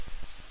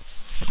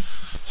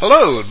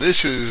Hello,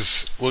 this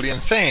is William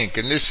Fink,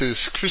 and this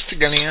is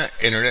Christogenea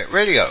Internet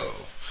Radio.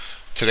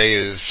 Today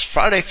is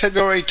Friday,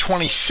 February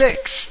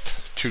 26th,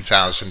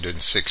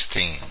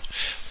 2016.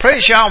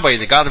 Praise Yahweh,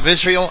 the God of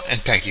Israel,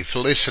 and thank you for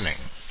listening.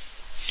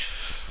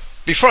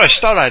 Before I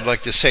start, I'd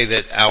like to say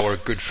that our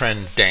good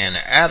friend Dan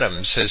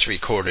Adams has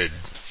recorded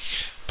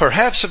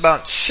perhaps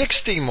about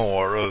 60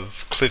 more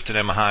of Clifton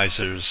M.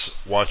 Heiser's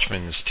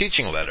Watchman's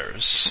Teaching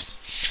Letters.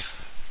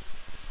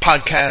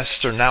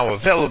 Podcasts are now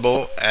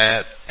available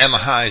at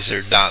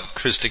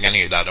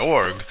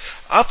emmaheiser.christogenea.org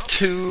up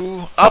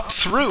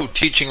through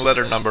teaching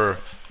letter number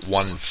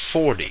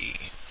 140,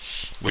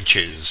 which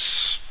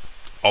is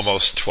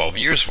almost 12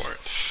 years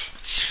worth.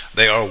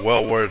 They are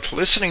well worth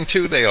listening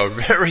to. They are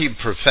very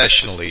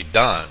professionally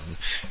done,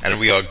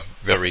 and we are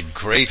very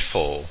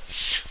grateful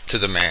to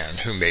the man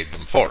who made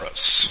them for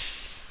us.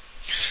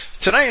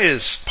 Tonight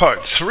is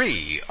part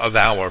 3 of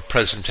our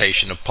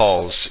presentation of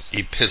Paul's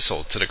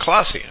Epistle to the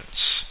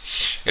Colossians.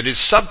 It is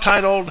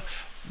subtitled,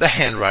 The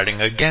Handwriting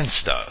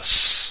Against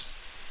Us,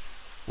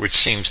 which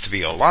seems to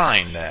be a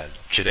line that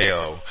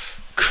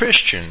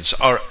Judeo-Christians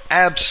are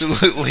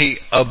absolutely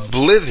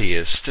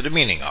oblivious to the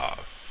meaning of.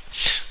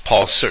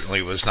 Paul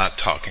certainly was not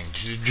talking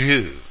to the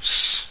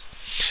Jews.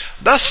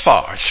 Thus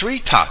far, 3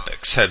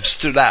 topics have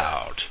stood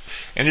out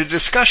in the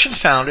discussion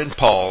found in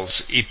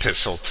Paul's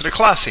Epistle to the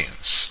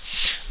Colossians.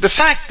 The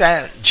fact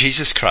that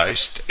Jesus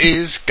Christ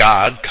is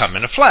God come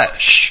in the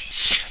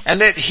flesh, and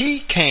that he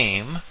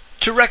came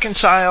to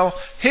reconcile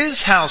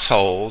his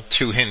household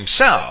to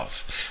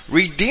himself,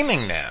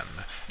 redeeming them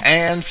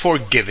and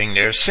forgiving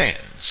their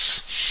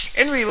sins.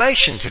 In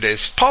relation to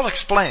this, Paul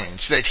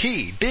explains that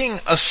he,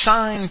 being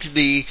assigned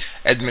the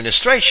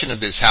administration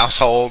of this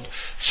household,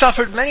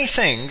 suffered many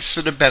things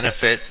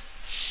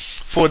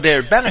for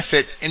their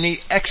benefit in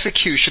the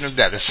execution of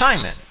that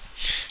assignment.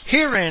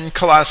 Here in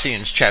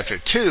Colossians chapter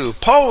 2,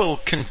 Paul will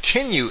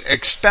continue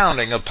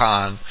expounding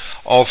upon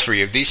all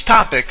 3 of these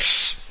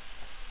topics,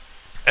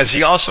 as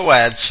he also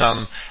adds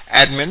some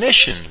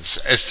admonitions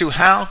as to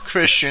how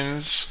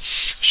Christians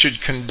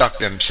should conduct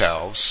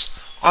themselves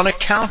on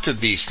account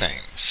of these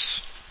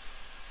things.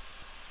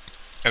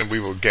 And we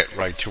will get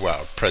right to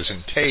our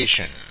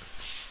presentation.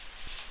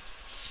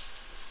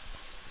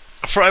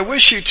 For I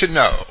wish you to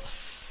know,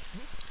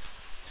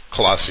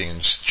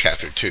 Colossians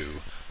chapter 2,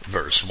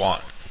 verse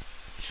 1.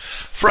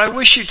 For I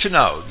wish you to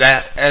know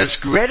that as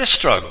great a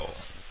struggle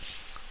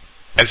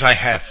as I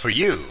have for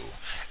you,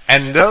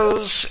 and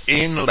those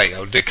in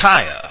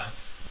Laodicea,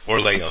 or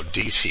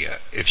Laodicea,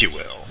 if you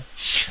will,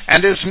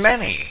 and as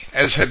many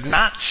as have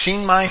not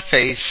seen my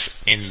face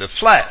in the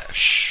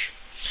flesh.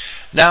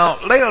 Now,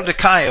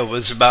 Laodicea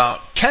was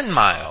about 10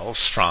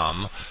 miles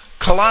from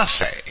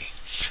Colossae.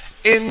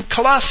 In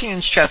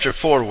Colossians chapter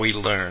 4, we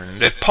learn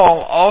that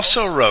Paul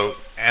also wrote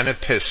an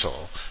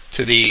epistle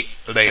to the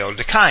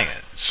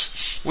Laodiceans,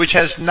 which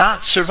has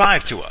not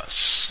survived to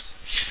us.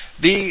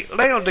 The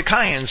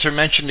Laodiceans are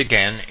mentioned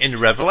again in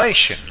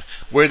Revelation,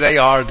 where they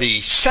are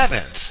the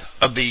 7th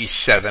of the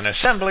 7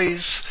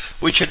 assemblies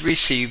which had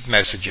received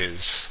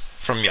messages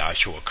from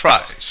Yahshua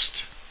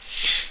Christ.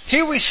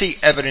 Here we see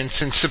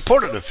evidence in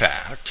support of the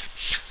fact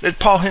that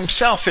Paul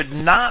himself had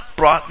not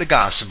brought the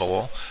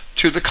gospel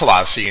to the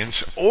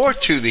Colossians or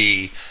to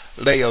the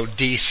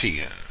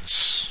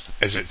Laodiceans,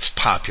 as it's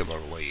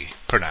popularly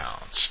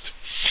pronounced,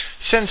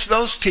 since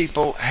those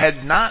people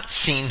had not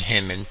seen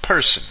him in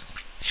person.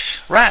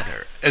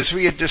 Rather, as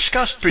we had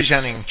discussed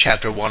presenting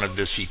chapter 1 of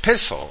this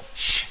epistle,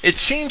 it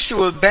seems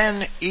to have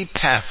been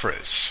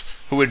Epaphras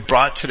who had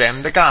brought to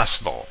them the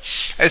gospel,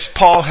 as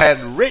Paul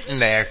had written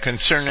there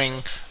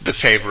concerning the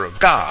favor of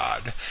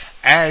God,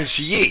 as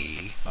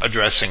ye,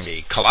 addressing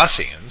the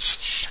Colossians,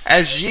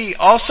 as ye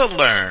also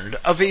learned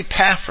of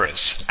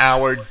Epaphras,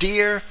 our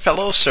dear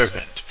fellow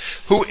servant,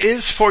 who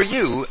is for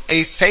you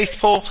a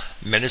faithful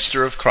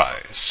minister of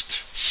Christ.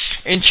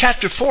 In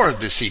chapter 4 of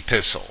this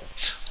epistle,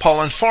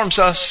 Paul informs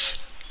us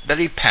that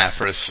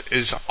Epaphras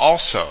is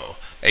also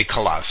a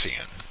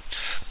Colossian.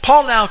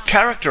 Paul now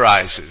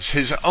characterizes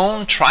his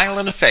own trial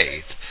in the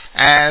faith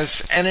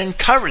as an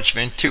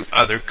encouragement to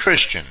other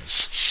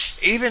Christians,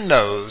 even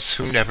those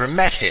who never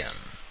met him,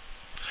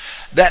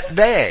 that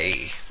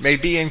they may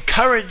be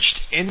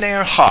encouraged in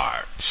their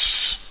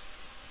hearts,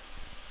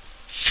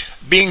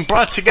 being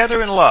brought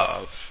together in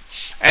love,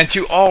 and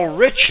to all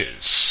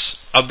riches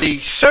of the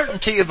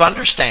certainty of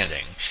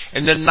understanding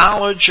in the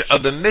knowledge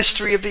of the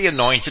mystery of the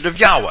anointed of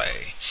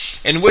Yahweh,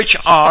 in which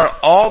are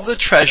all the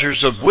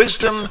treasures of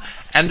wisdom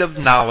and of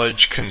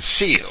knowledge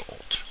concealed.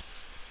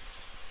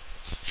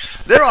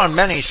 There are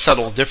many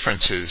subtle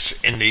differences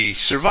in the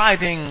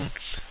surviving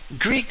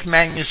Greek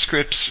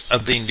manuscripts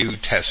of the New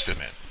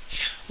Testament,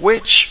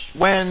 which,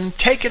 when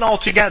taken all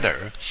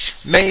together,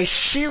 may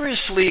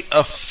seriously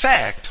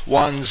affect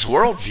one's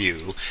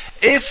worldview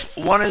if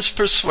one is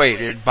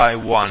persuaded by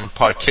one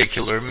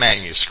particular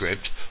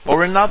manuscript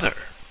or another.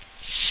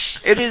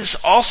 It is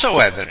also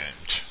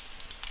evident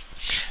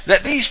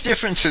that these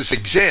differences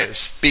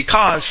exist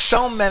because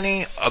so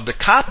many of the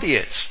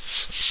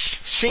copyists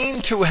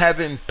seem to have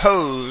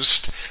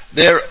imposed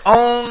their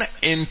own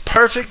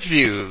imperfect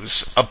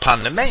views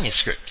upon the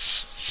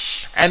manuscripts,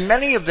 and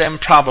many of them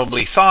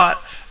probably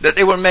thought that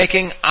they were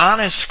making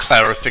honest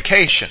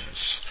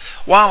clarifications,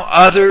 while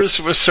others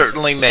were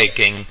certainly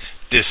making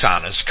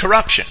dishonest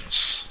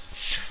corruptions.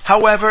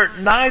 However,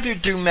 neither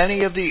do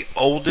many of the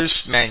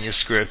oldest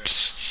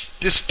manuscripts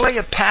display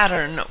a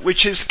pattern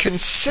which is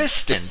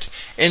consistent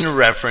in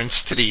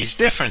reference to these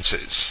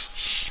differences,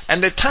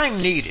 and the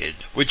time needed,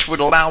 which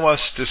would allow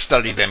us to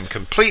study them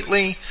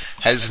completely,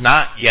 has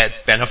not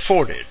yet been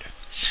afforded.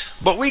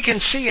 But we can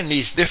see in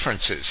these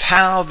differences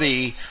how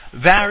the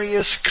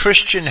various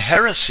Christian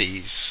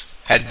heresies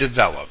had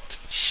developed,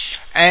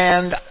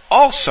 and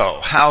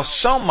also how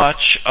so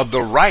much of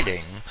the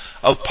writing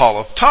of Paul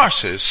of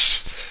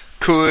Tarsus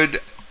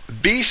could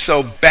be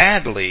so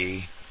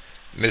badly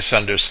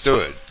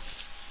misunderstood.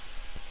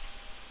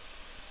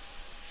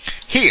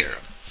 Here,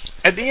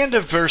 at the end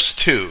of verse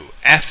 2,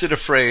 after the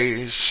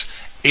phrase,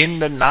 in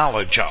the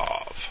knowledge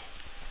of,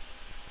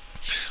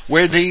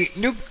 where the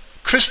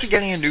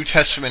Christogenea New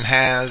Testament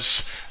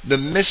has the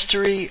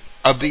mystery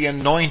of the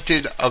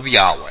anointed of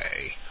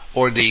Yahweh,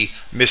 or the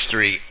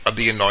mystery of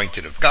the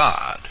anointed of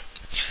God,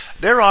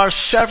 there are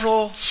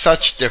several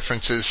such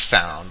differences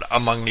found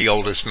among the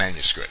oldest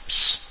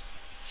manuscripts.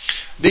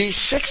 The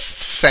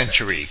 6th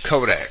century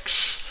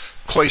Codex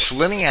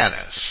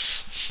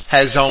Coeslinianus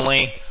has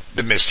only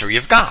the mystery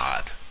of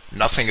God,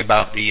 nothing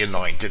about the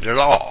anointed at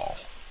all.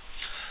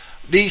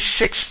 The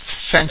 6th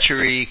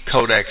century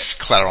Codex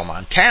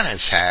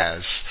Claromontanus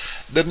has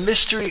the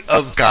mystery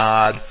of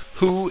God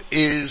who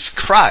is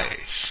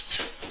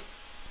Christ.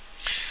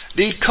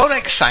 The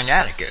Codex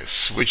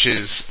Sinaiticus, which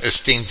is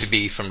esteemed to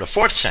be from the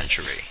 4th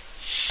century,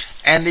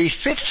 and the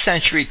 5th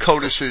century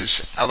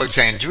Codices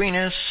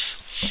Alexandrinus,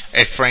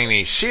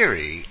 Ephraemi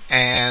Syri,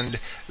 and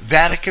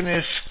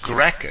Vaticanus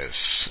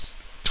Graecus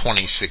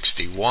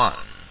 2061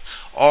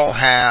 all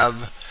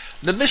have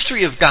the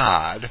mystery of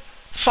God,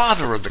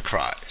 Father of the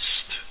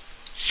Christ.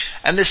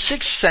 And the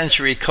 6th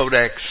century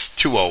Codex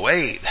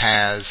 208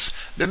 has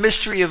the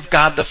mystery of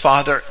God the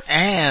Father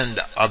and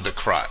of the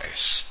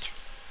Christ.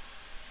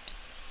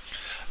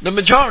 The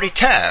majority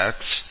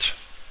text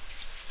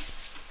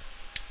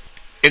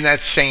in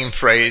that same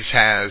phrase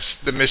has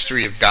the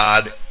mystery of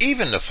God,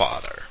 even the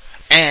Father,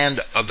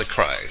 and of the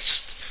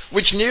Christ,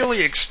 which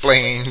nearly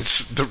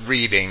explains the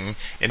reading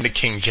in the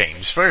King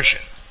James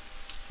Version.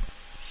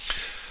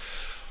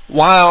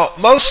 While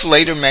most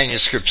later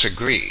manuscripts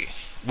agree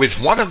with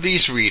one of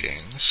these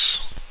readings,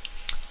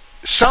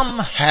 some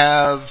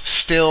have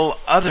still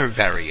other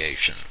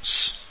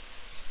variations.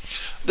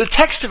 The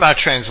text of our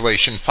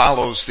translation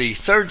follows the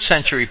 3rd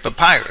century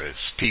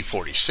Papyrus,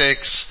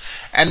 P46,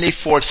 and the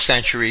 4th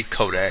century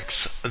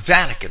Codex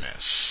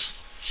Vaticanus.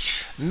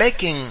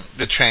 Making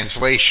the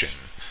translation,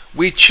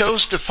 we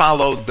chose to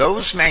follow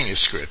those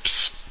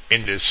manuscripts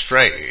in this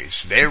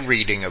phrase, their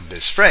reading of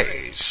this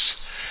phrase,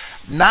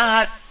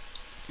 not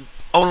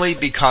only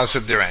because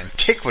of their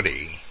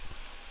antiquity,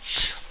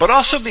 but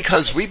also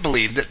because we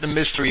believe that the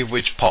mystery of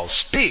which Paul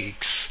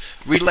speaks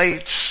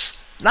relates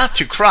not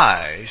to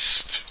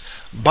Christ,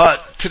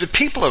 but to the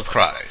people of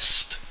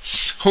Christ,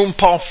 whom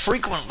Paul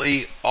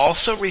frequently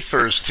also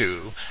refers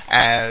to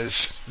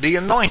as the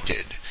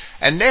anointed,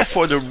 and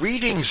therefore the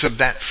readings of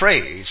that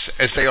phrase,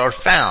 as they are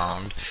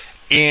found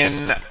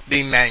in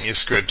the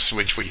manuscripts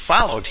which we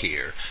followed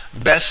here,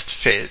 best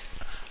fit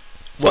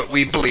what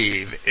we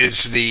believe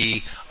is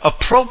the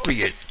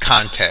appropriate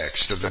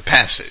context of the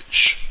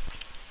passage.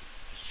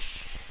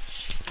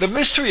 The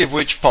mystery of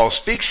which Paul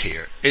speaks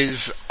here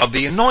is of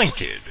the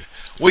anointed,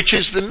 which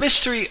is the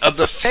mystery of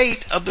the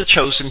fate of the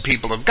chosen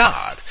people of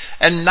God,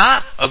 and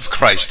not of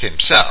Christ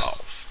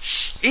himself,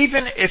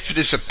 even if it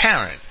is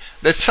apparent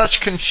that such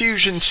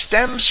confusion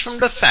stems from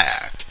the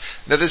fact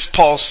that as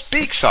Paul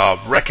speaks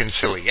of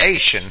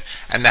reconciliation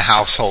and the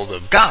household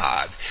of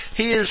God,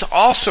 he is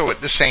also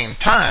at the same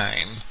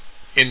time,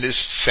 in this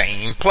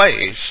same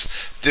place,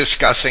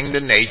 discussing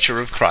the nature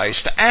of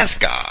Christ as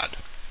God,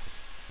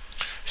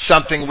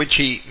 something which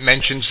he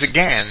mentions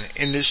again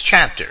in this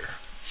chapter.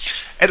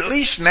 At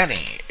least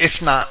many,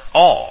 if not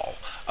all,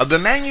 of the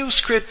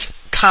manuscript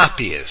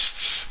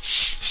copyists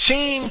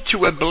seem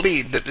to have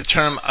believed that the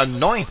term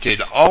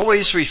anointed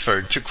always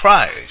referred to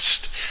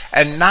Christ,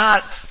 and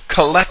not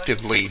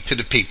collectively to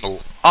the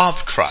people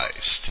of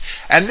Christ.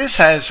 And this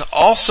has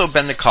also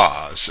been the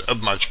cause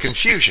of much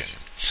confusion.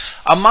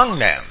 Among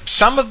them,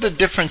 some of the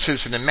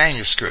differences in the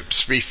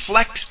manuscripts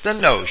reflect the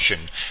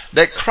notion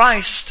that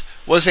Christ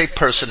was a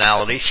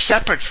personality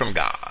separate from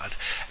God,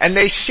 and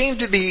they seem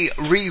to be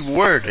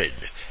reworded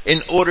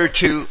in order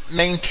to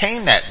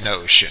maintain that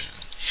notion.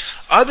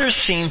 Others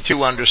seem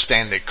to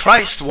understand that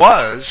Christ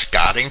was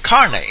God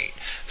incarnate,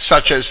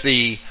 such as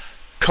the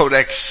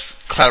Codex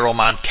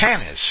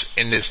Claromontanus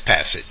in this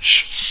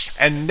passage,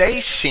 and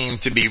they seem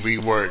to be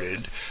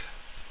reworded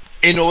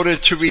in order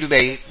to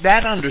relate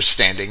that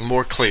understanding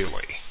more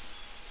clearly.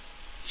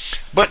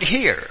 But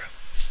here,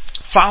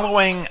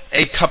 following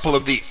a couple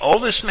of the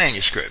oldest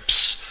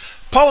manuscripts,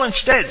 Paul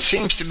instead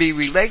seems to be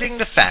relating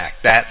the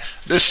fact that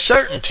the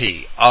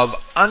certainty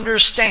of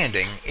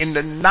understanding in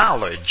the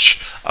knowledge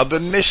of the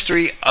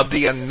mystery of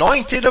the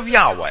anointed of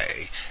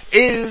Yahweh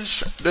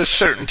is the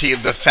certainty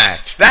of the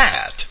fact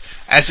that,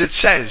 as it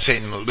says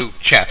in Luke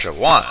chapter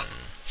 1,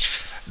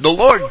 the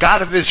Lord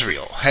God of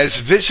Israel has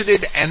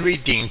visited and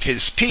redeemed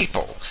his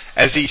people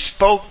as he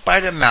spoke by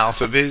the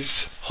mouth of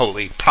his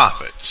holy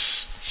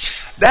prophets.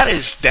 That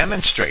is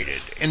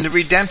demonstrated in the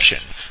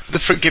redemption, the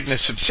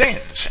forgiveness of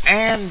sins,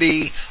 and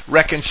the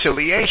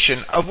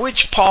reconciliation of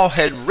which Paul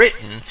had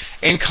written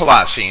in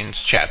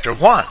Colossians chapter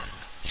 1.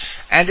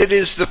 And it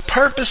is the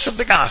purpose of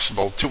the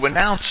gospel to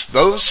announce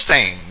those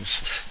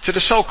things to the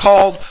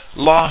so-called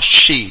lost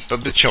sheep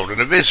of the children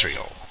of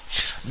Israel.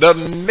 The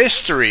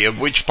mystery of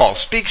which Paul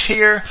speaks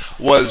here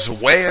was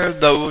where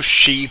those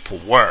sheep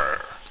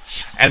were.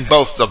 And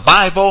both the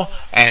Bible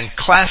and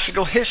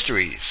classical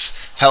histories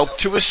help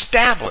to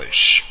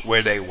establish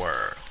where they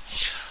were.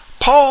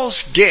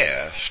 Paul's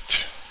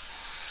gift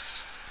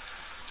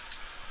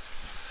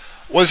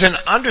was an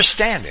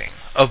understanding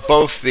of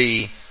both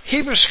the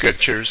Hebrew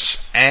scriptures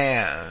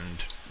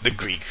and the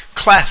Greek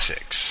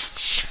classics.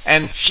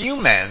 And few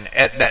men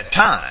at that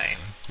time,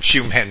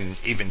 few men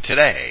even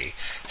today,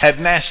 have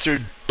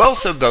mastered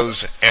both of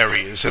those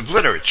areas of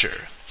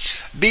literature.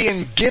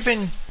 Being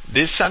given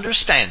this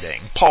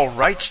understanding, Paul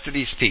writes to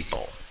these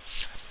people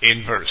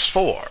in verse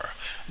 4,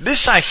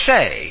 "This I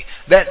say,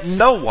 that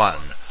no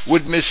one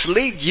would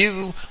mislead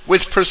you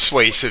with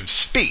persuasive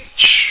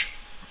speech."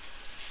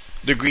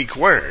 The Greek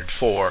word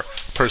for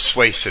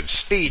persuasive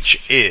speech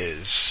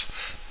is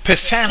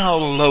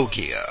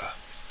pithanologia,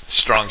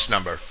 Strong's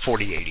number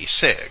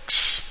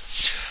 4086.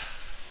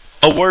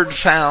 A word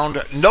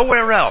found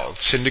nowhere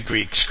else in the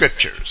Greek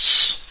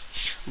scriptures.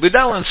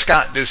 Liddell and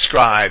Scott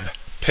describe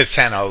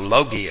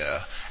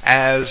pithanologia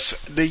as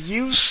the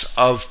use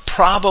of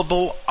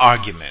probable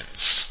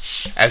arguments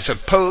as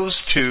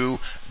opposed to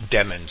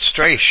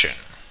demonstration.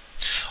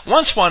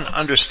 Once one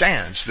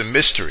understands the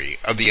mystery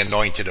of the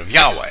anointed of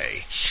Yahweh,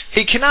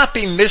 he cannot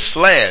be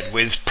misled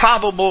with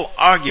probable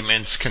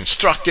arguments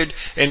constructed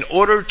in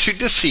order to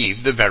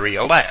deceive the very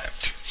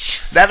elect.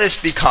 That is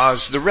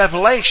because the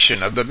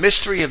revelation of the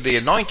mystery of the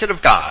anointed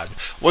of God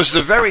was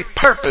the very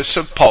purpose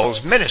of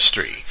Paul's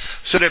ministry,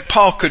 so that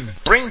Paul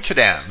could bring to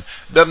them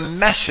the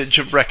message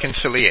of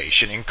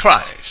reconciliation in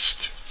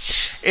Christ.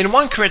 In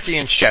 1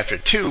 Corinthians chapter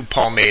 2,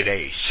 Paul made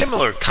a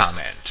similar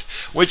comment,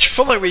 which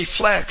fully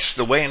reflects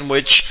the way in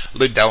which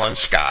Liddell and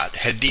Scott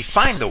had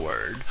defined the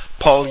word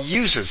Paul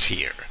uses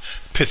here,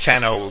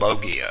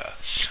 pithanologia,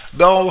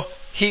 though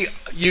he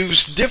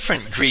used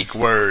different Greek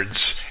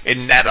words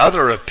in that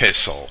other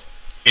epistle,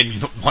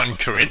 in 1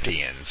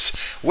 Corinthians,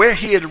 where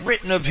he had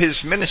written of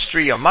his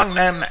ministry among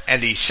them,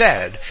 and he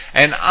said,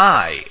 "And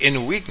I,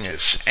 in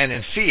weakness and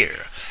in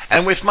fear,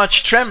 and with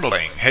much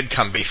trembling, had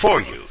come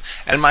before you,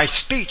 and my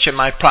speech and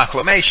my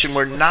proclamation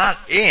were not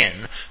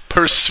in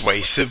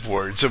persuasive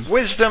words of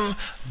wisdom,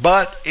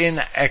 but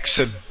in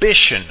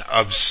exhibition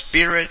of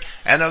spirit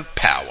and of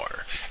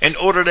power, in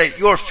order that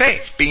your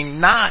faith be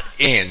not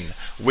in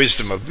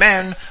wisdom of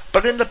men,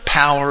 but in the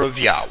power of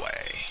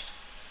Yahweh."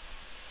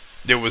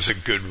 There was a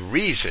good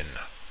reason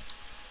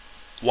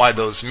why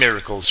those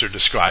miracles are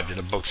described in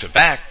the books of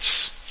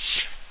Acts,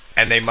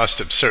 and they must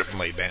have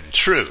certainly been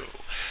true,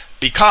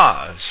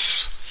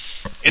 because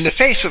in the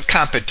face of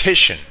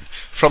competition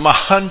from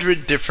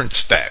 100 different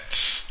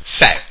sects,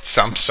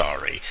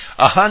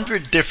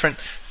 100 different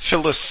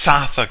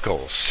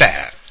philosophical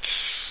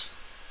sects,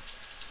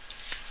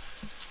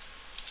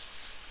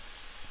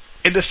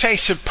 in the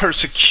face of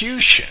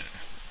persecution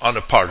on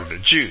the part of the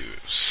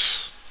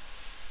Jews,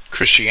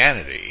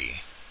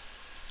 Christianity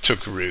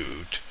took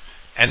root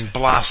and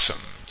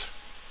blossomed.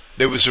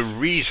 There was a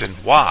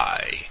reason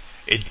why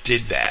it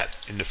did that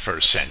in the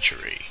first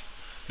century,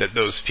 that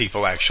those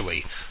people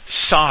actually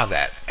saw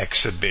that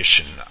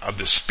exhibition of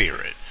the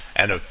Spirit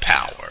and of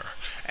power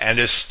and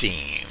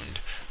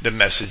esteemed the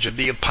message of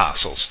the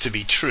apostles to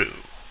be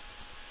true.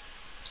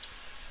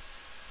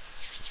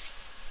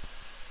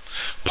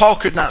 Paul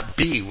could not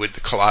be with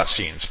the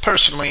Colossians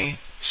personally,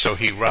 so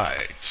he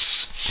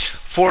writes,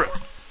 "For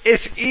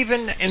if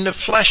even in the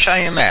flesh I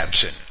am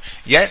absent,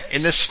 yet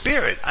in the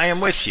Spirit I am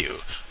with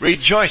you,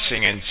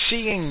 rejoicing in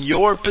seeing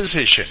your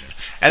position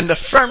and the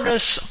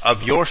firmness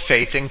of your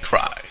faith in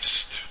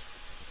Christ."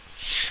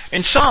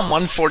 In Psalm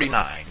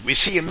 149, we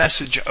see a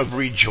message of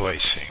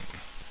rejoicing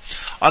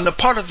on the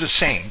part of the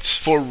saints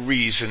for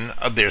reason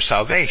of their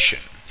salvation.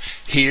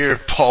 Here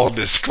Paul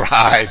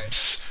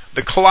describes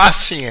the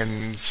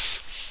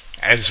Colossians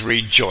as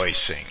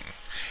rejoicing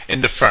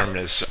in the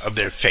firmness of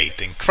their faith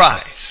in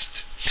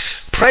Christ.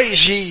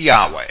 "Praise ye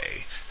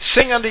Yahweh,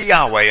 sing unto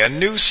Yahweh a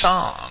new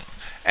song,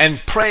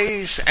 and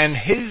praise and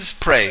his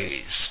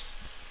praise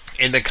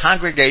in the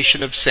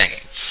congregation of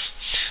saints.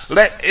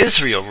 Let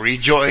Israel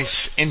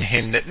rejoice in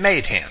him that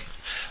made him.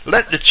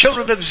 Let the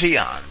children of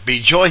Zion be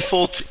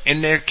joyful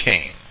in their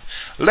king.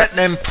 Let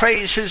them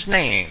praise his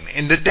name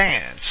in the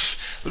dance.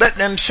 Let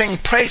them sing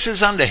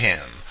praises unto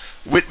him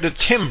with the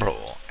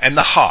timbrel and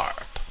the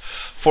harp.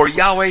 for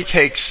Yahweh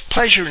takes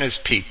pleasure in his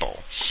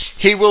people.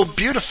 He will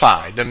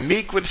beautify the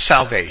meek with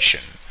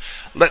salvation.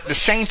 Let the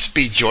saints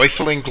be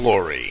joyful in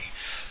glory.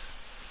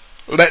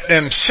 Let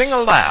them sing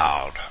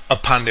aloud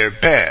upon their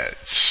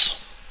beds.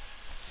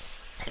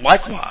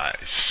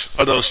 Likewise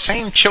are those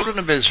same children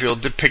of Israel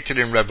depicted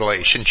in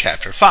Revelation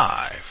chapter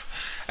 5.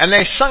 And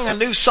they sung a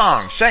new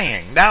song,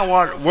 saying, Thou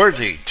art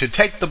worthy to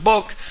take the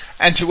book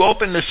and to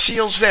open the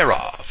seals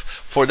thereof,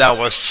 for thou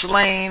wast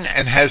slain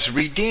and hast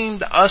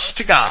redeemed us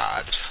to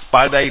God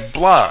by thy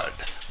blood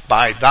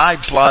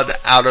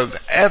out of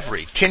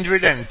every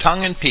kindred and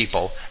tongue and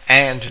people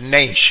and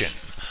nation.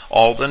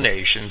 All the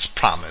nations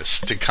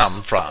promised to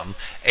come from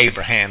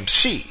Abraham's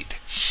seed,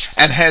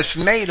 and has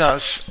made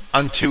us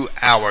unto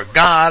our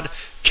God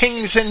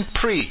kings and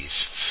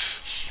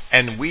priests,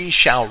 and we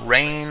shall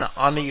reign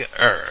on the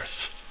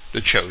earth,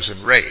 the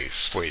chosen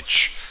race,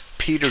 which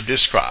Peter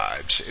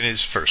describes in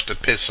his first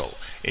epistle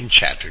in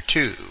chapter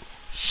 2.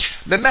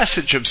 The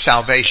message of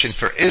salvation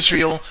for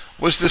Israel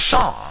was the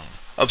song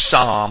of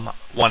Psalm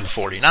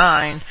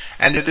 149,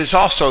 and it is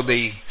also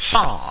the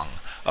song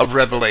of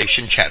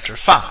Revelation chapter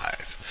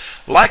 5.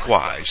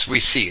 Likewise, we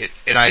see it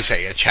in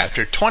Isaiah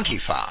chapter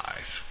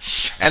 25.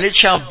 And it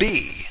shall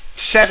be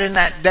said in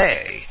that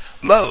day,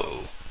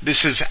 Lo,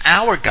 this is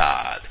our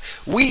God.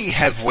 We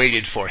have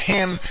waited for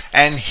him,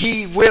 and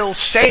he will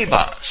save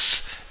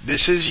us.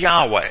 This is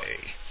Yahweh.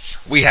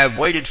 We have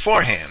waited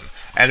for him,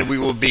 and we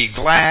will be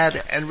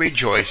glad and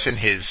rejoice in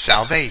his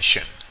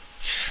salvation.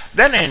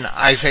 Then in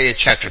Isaiah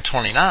chapter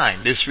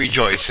 29, this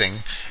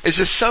rejoicing is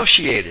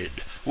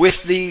associated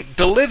with the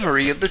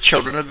delivery of the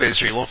children of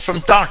Israel from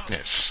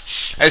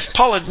darkness. As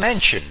Paul had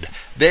mentioned,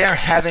 their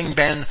having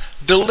been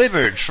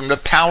delivered from the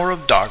power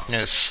of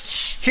darkness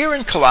here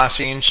in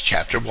Colossians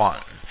chapter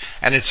 1.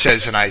 And it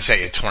says in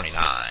Isaiah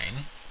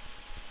 29,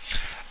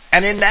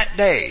 And in that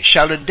day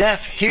shall the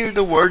deaf hear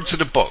the words of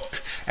the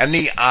book, and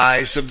the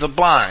eyes of the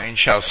blind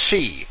shall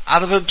see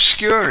out of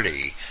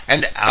obscurity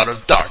and out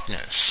of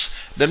darkness.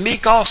 The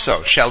meek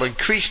also shall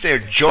increase their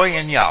joy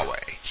in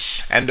Yahweh,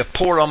 and the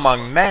poor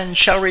among men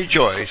shall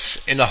rejoice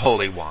in the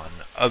Holy One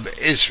of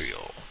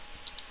Israel.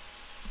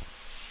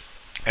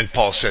 And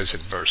Paul says in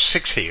verse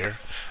 6 here,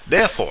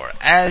 Therefore,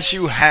 as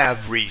you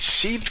have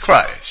received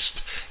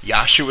Christ,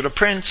 Yahshua the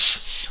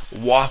Prince,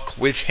 walk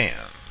with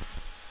him.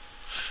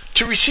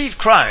 To receive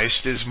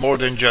Christ is more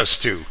than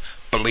just to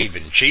believe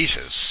in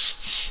Jesus.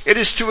 It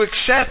is to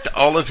accept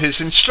all of his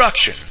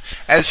instruction,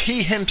 as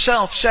he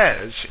himself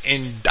says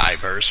in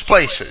diverse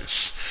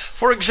places.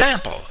 For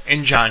example,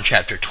 in John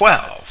chapter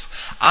 12,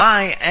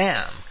 I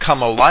am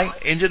come a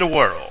light into the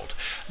world,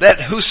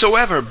 that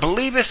whosoever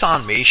believeth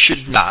on me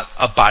should not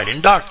abide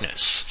in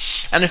darkness.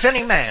 And if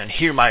any man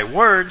hear my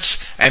words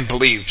and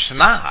believes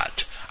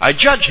not, I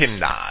judge him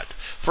not,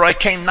 for I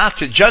came not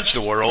to judge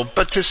the world,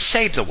 but to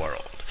save the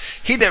world.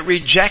 He that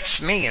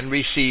rejects me and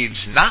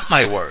receives not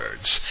my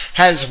words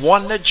has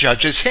one that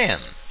judges him.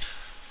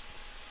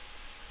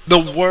 The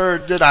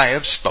word that I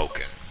have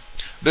spoken,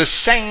 the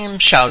same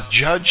shall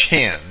judge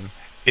him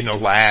in the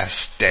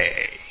last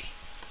day.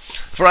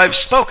 For I have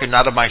spoken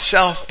not of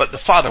myself, but the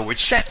Father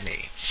which sent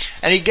me.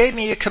 And he gave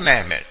me a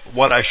commandment,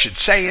 what I should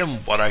say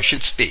and what I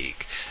should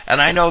speak.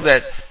 And I know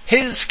that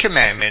his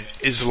commandment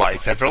is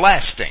life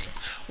everlasting.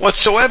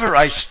 Whatsoever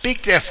I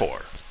speak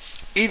therefore,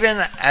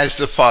 even as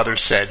the Father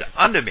said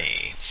unto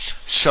me,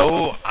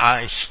 so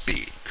I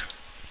speak.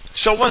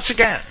 So once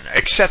again,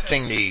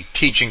 accepting the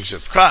teachings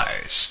of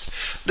Christ,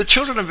 the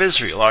children of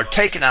Israel are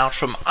taken out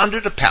from under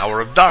the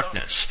power of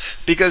darkness,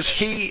 because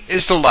he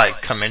is the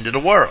light come into the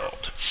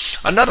world.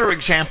 Another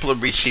example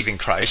of receiving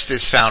Christ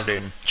is found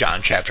in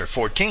John chapter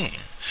 14.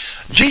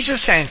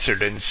 Jesus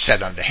answered and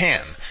said unto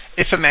him,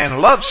 If a man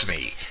loves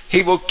me,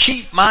 he will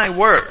keep my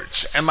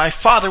words, and my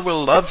Father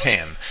will love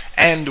him,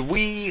 and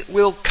we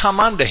will come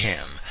unto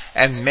him,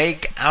 and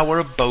make our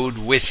abode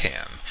with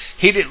him.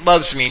 He that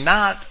loves me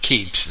not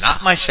keeps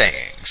not my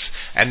sayings,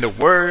 and the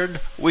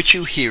word which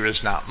you hear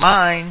is not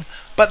mine,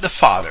 but the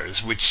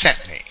Father's which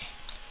sent me.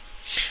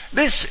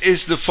 This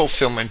is the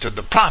fulfillment of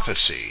the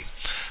prophecy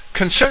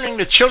concerning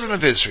the children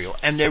of Israel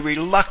and their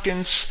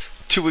reluctance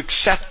to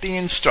accept the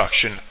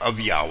instruction of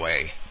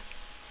Yahweh,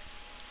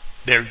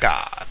 their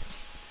God.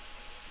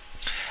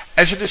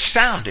 As it is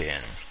found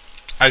in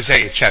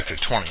Isaiah chapter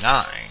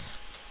 29,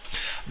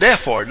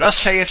 Therefore, thus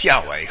saith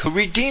Yahweh, who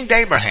redeemed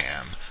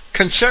Abraham,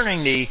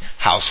 concerning the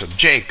house of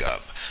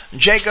Jacob,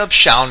 Jacob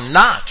shall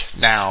not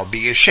now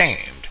be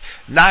ashamed,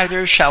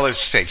 neither shall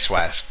his face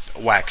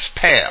wax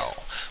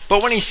pale.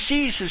 But when he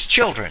sees his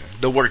children,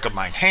 the work of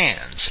mine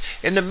hands,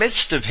 in the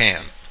midst of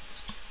him,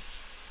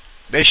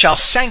 they shall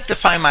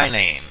sanctify my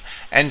name,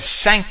 and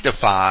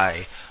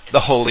sanctify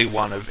the Holy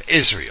One of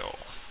Israel.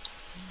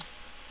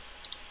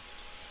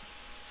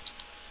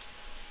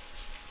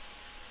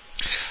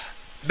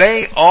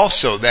 They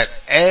also that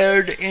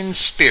erred in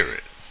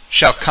spirit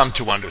shall come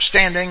to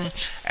understanding,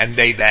 and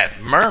they that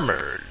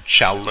murmured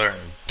shall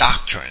learn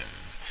doctrine.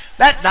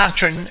 That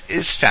doctrine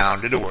is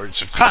found in the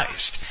words of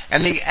Christ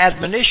and the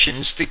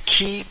admonitions to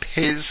keep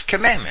his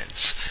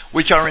commandments,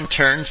 which are in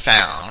turn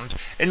found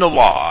in the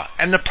law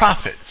and the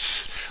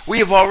prophets. We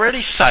have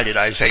already cited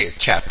Isaiah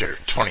chapter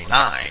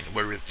 29,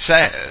 where it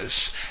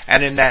says,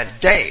 "And in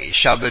that day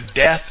shall the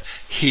deaf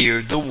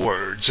hear the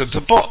words of the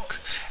book,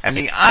 and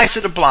the eyes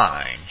of the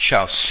blind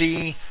shall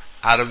see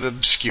out of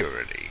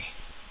obscurity."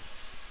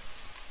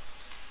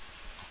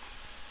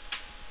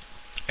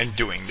 In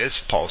doing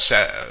this, Paul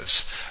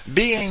says,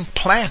 being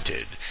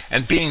planted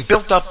and being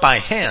built up by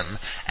him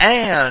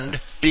and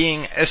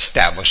being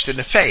established in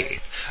the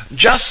faith,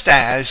 just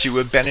as you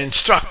have been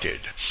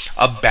instructed,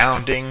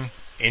 abounding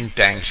in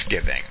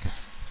thanksgiving.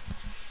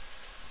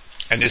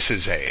 And this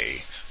is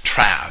a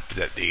trap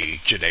that the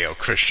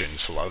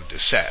Judeo-Christians love to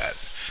set.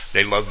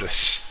 They love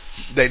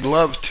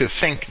to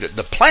think that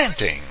the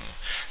planting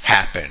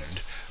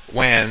happened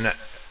when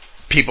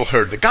people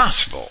heard the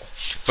gospel,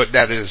 but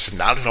that is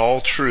not at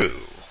all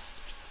true.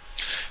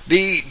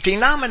 The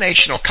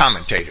denominational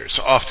commentators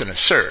often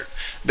assert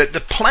that the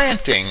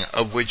planting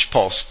of which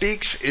Paul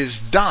speaks is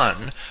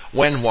done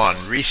when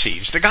one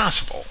receives the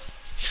gospel.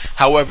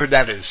 However,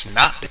 that is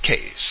not the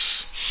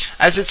case.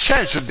 As it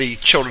says of the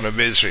children of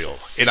Israel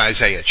in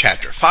Isaiah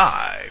chapter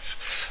 5,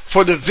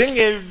 "For the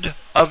vineyard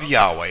of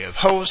Yahweh of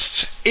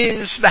hosts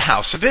is the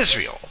house of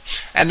Israel,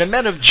 and the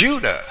men of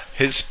Judah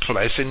his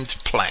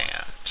pleasant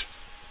plant."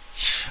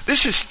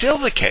 This is still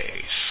the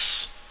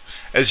case,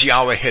 as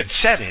Yahweh had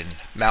said in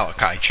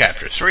Malachi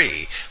chapter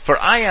 3, "For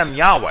I am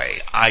Yahweh,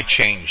 I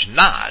change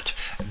not,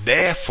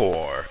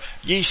 therefore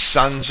ye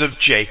sons of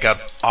Jacob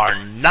are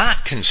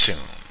not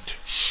consumed.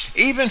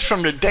 Even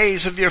from the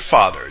days of your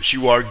fathers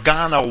you are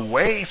gone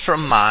away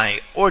from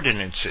my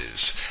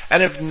ordinances,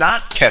 and have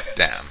not kept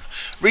them.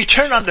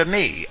 Return unto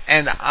me,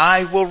 and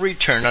I will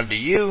return unto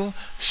you,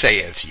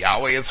 saith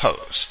Yahweh of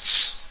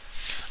hosts."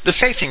 The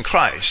faith in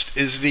Christ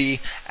is the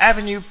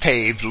avenue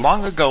paved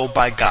long ago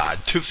by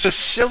God to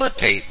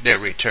facilitate their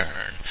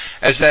return,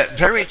 as that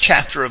very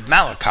chapter of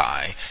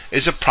Malachi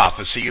is a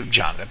prophecy of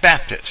John the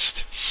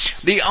Baptist.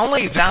 The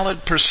only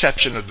valid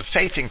perception of the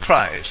faith in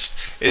Christ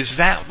is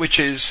that which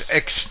is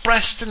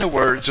expressed in the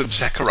words of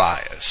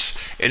Zacharias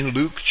in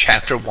Luke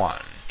chapter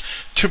 1,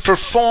 "To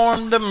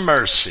perform the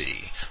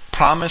mercy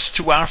promised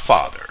to our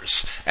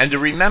fathers, and to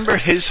remember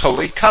his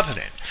holy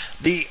covenant,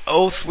 the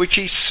oath which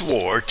he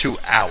swore to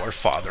our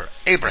father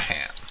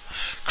Abraham."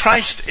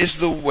 Christ is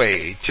the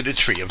way to the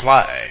tree of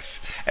life,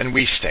 and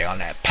we stay on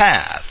that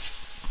path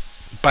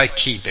by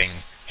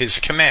keeping his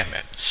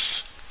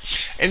commandments.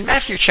 In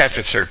Matthew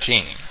chapter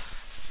 13,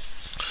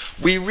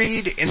 we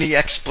read in the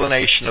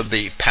explanation of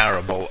the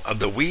parable of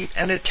the wheat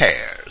and the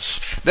tares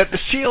that the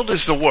field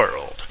is the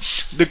world.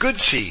 The good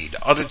seed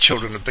are the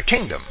children of the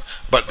kingdom,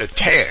 but the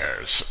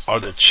tares are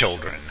the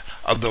children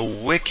of the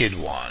wicked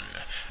one.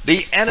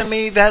 The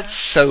enemy that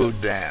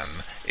sowed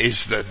them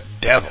is the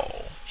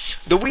devil.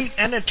 The wheat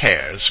and the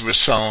tares were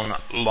sown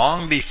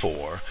long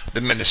before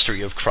the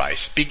ministry of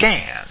Christ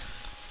began.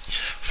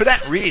 For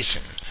that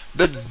reason,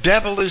 the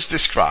devil is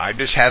described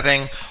as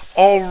having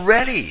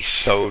already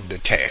sowed the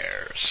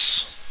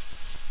tares.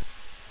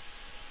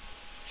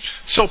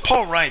 So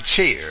Paul writes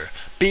here,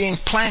 being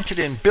planted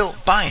and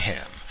built by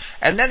him,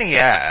 and then he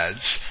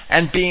adds,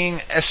 and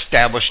being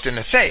established in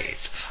the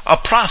faith, a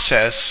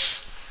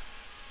process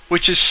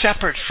which is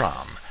separate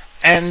from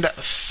and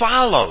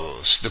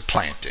follows the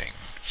planting.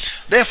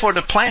 Therefore,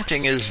 the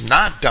planting is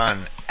not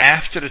done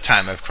after the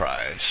time of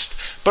Christ,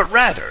 but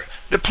rather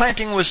the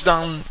planting was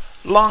done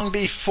long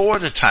before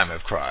the time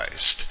of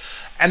Christ.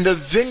 And the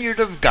vineyard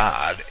of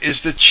God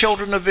is the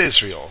children of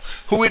Israel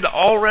who had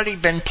already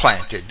been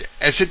planted,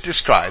 as it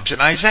describes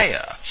in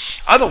Isaiah.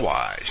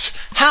 Otherwise,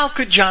 how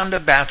could John the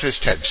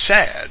Baptist have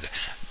said,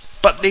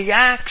 "But the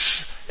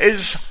axe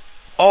is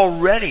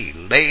already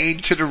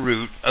laid to the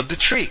root of the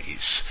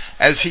trees,"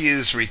 as he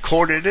is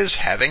recorded as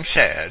having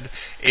said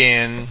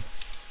in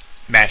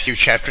Matthew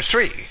chapter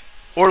 3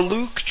 or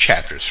Luke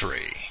chapter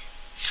 3.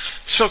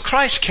 So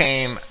Christ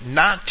came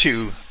not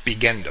to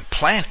begin the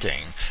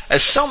planting,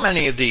 as so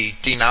many of the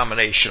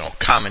denominational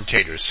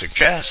commentators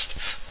suggest,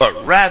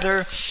 but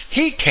rather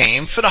he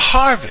came for the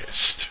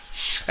harvest,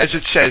 as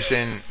it says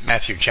in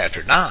Matthew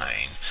chapter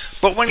 9.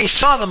 "But when he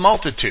saw the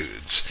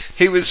multitudes,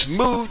 he was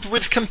moved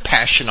with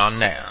compassion on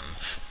them,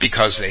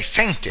 because they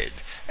fainted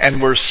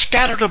and were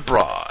scattered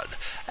abroad,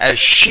 as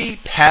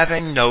sheep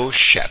having no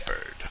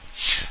shepherd.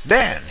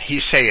 Then he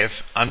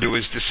saith unto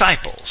his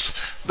disciples,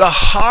 The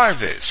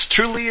harvest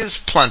truly is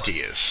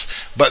plenteous,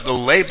 but the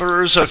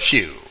laborers are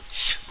few.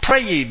 Pray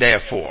ye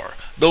therefore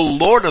the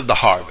Lord of the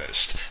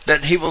harvest,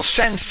 that he will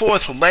send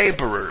forth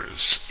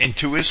laborers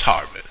into his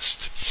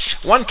harvest."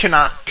 One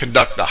cannot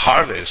conduct the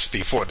harvest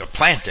before the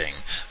planting,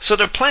 so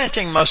the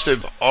planting must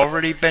have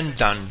already been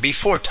done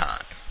before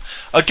time.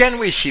 Again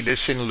we see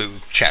this in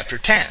Luke chapter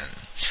 10.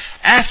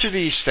 "After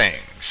these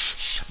things,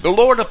 the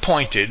Lord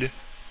appointed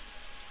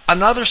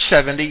another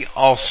 70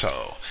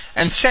 also,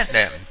 and sent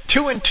them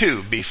 2 and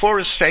 2 before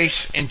his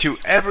face into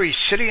every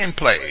city and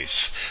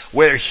place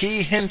where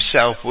he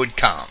himself would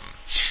come.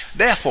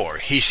 Therefore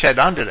he said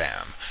unto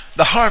them,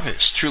 The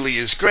harvest truly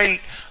is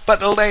great, but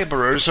the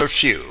laborers are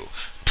few.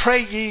 Pray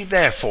ye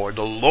therefore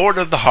the Lord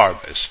of the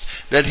harvest,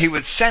 that he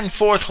would send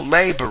forth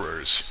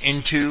laborers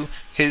into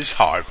his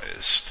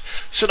harvest.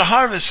 So the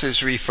harvest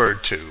is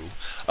referred to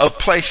of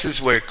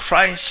places where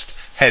Christ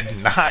had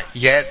not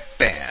yet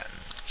been.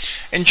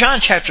 In John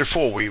chapter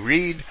 4 we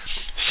read,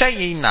 Say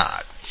ye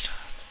not,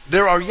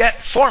 There are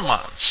yet 4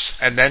 months,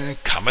 and then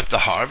cometh the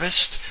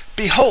harvest?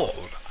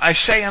 Behold, I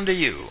say unto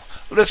you,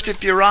 Lift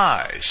up your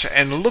eyes,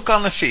 and look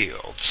on the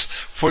fields,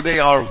 for they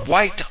are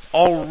white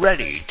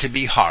already to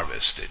be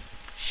harvested.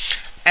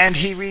 And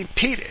he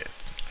repeated,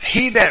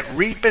 He that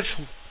reapeth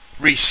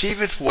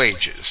receiveth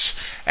wages,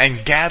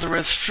 and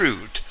gathereth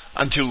fruit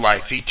unto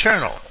life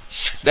eternal,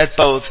 that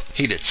both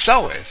he that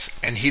soweth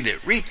and he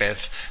that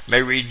reapeth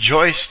may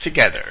rejoice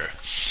together.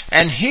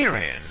 And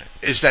herein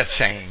is that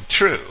saying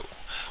true,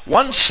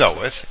 One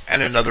soweth,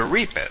 and another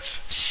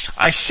reapeth.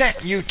 I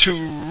sent you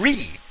to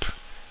reap,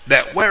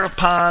 that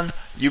whereupon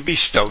you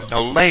bestowed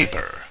no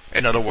labor.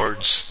 In other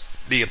words,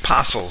 the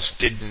apostles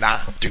did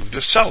not do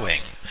the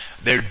sowing.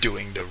 They're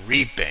doing the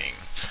reaping.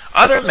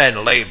 Other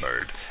men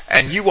labored,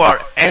 and you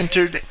are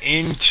entered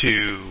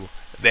into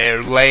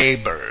their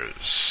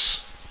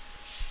labors.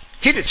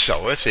 He that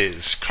soweth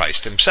is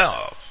Christ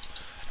himself,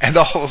 and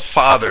all the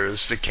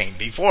fathers that came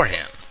before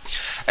him.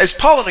 As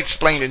Paul had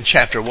explained in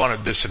chapter 1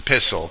 of this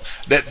epistle,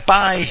 that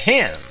by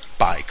him,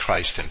 by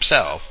Christ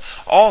himself,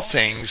 all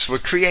things were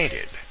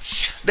created.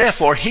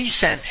 Therefore he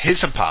sent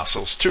his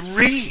apostles to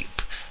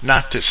reap,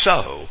 not to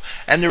sow,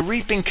 and the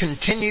reaping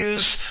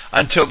continues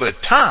until the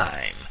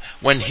time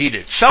when he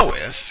that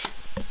soweth,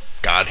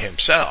 God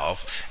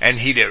himself, and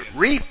he that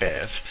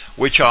reapeth,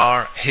 which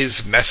are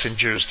his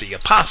messengers, the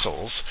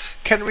apostles,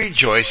 can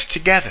rejoice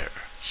together.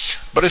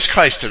 But as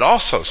Christ had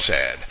also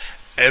said,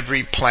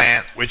 Every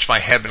plant which my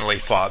heavenly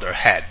Father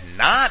had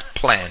not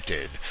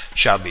planted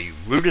shall be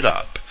rooted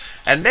up.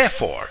 And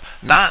therefore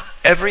not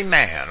every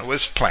man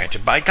was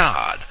planted by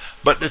God,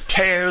 but the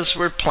tares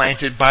were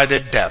planted by the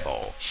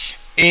devil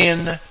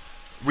in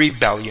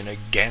rebellion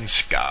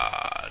against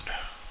God.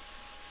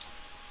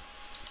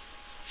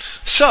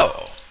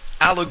 So,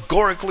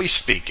 allegorically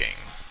speaking,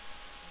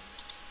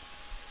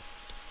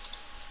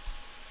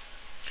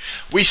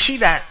 we see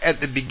that at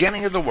the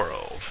beginning of the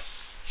world,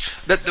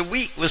 that the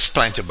wheat was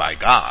planted by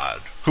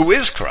God, who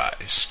is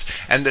Christ,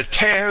 and the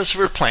tares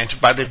were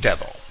planted by the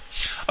devil.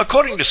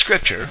 According to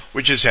Scripture,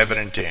 which is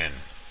evident in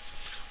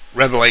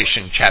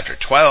Revelation chapter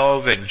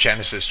 12 and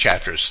Genesis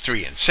chapters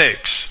 3 and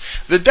 6,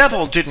 the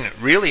devil didn't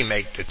really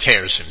make the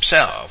tares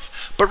himself,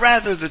 but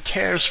rather the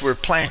tares were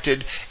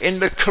planted in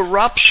the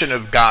corruption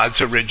of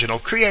God's original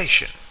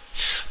creation.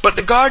 But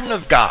the garden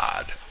of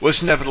God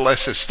was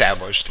nevertheless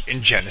established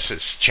in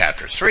Genesis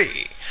chapter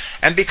 3.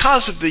 And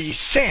because of the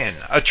sin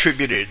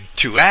attributed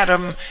to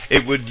Adam,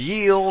 it would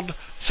yield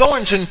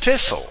thorns and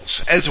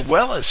thistles as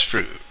well as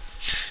fruit.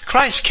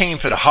 Christ came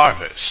for the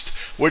harvest,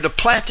 where the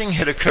planting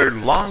had occurred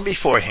long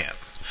before him.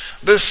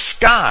 The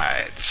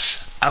scythes,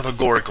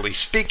 allegorically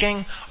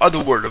speaking, are the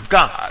word of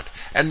God,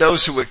 and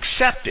those who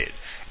accept it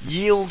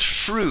yield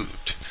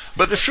fruit.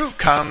 But the fruit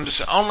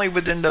comes only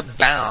within the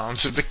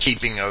bounds of the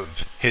keeping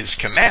of his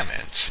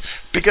commandments,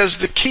 because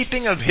the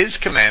keeping of his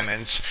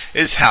commandments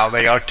is how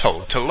they are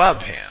told to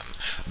love him.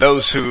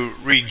 Those who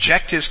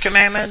reject his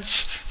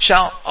commandments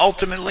shall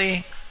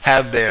ultimately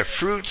have their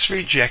fruits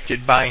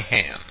rejected by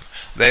him.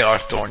 They are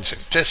thorns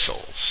and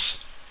thistles.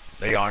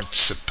 They aren't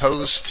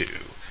supposed to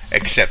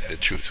accept the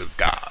truth of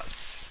God.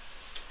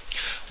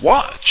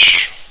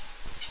 Watch,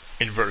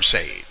 in verse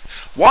 8,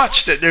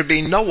 watch that there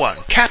be no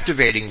one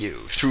captivating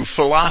you through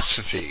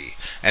philosophy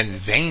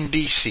and vain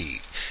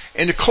deceit,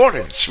 in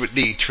accordance with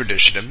the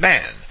tradition of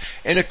men,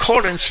 in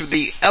accordance with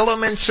the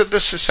elements of the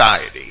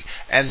society,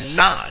 and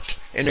not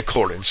in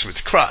accordance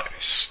with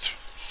Christ.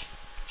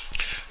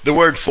 The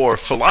word for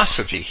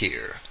philosophy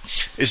here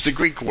is the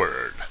Greek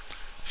word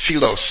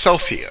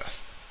philosophia.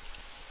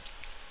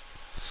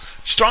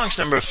 Strong's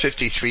number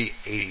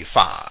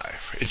 5385.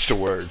 It's the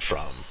word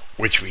from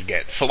which we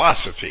get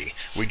philosophy.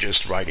 We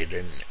just write it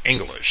in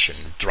English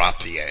and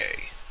drop the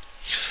A.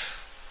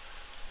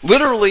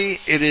 Literally,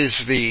 it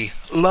is the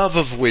love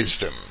of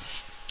wisdom.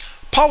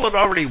 Paul had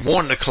already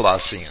warned the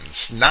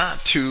Colossians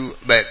not to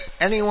let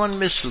anyone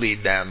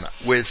mislead them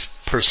with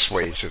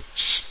persuasive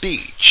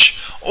speech,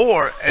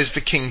 or, as the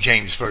King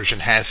James Version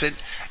has it,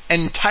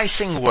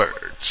 enticing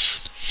words.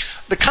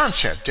 The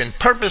concept and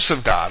purpose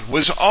of God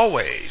was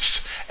always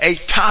a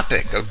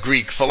topic of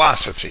Greek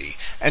philosophy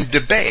and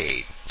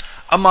debate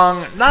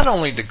among not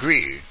only the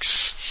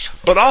Greeks,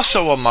 but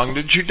also among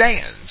the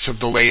Judeans of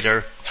the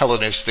later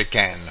Hellenistic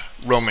and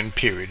Roman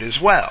period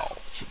as well,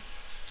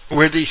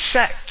 where the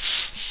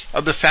sects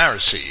of the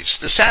Pharisees,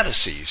 the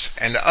Sadducees,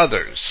 and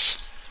others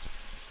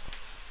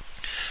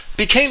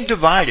became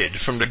divided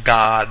from the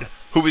God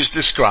who is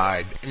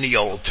described in the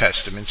Old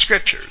Testament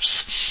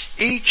scriptures,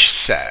 each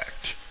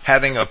sect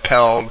having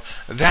upheld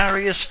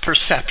various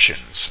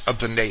perceptions of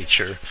the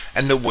nature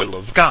and the will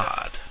of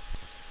God.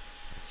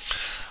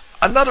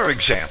 Another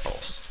example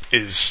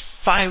is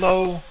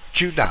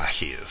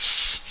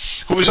Philo-Judaeus,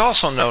 who was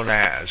also known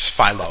as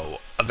Philo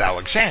of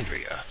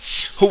Alexandria,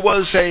 who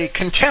was a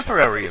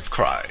contemporary of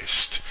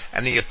Christ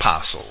and the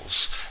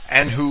apostles,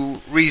 and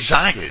who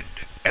resided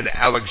at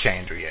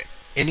Alexandria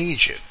in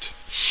Egypt.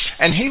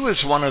 And he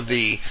was one of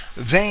the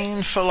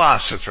vain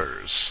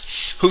philosophers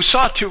who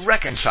sought to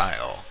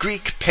reconcile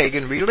Greek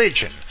pagan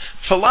religion,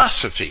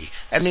 philosophy,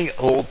 and the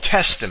Old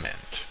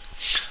Testament.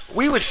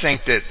 We would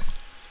think that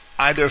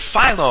either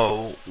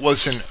Philo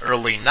was an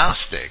early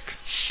Gnostic,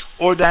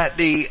 or that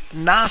the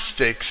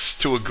Gnostics,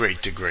 to a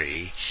great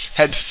degree,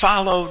 had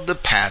followed the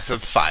path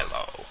of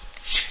Philo.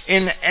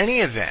 In any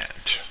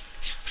event,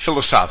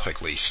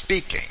 philosophically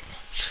speaking,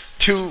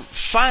 to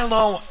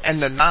Philo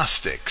and the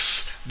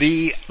Gnostics,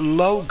 the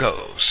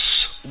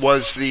Logos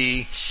was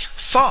the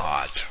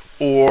thought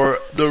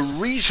or the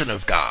reason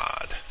of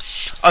God,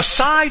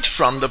 aside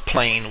from the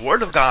plain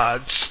Word of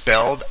God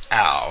spelled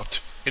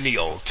out in the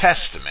Old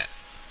Testament.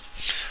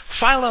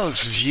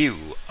 Philo's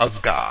view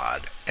of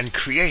God and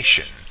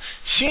creation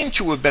seemed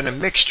to have been a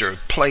mixture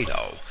of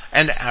Plato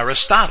and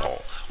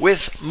Aristotle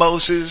with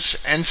Moses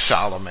and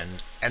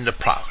Solomon and the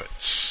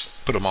prophets.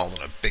 Put them all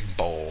in a big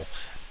bowl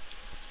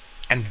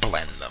and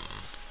blend them.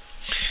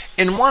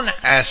 In one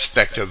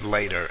aspect of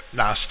later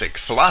Gnostic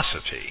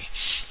philosophy,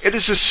 it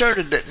is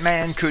asserted that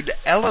man could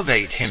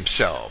elevate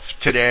himself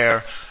to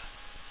their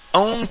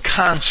own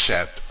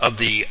concept of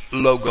the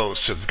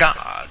Logos of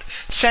God,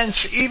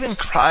 since even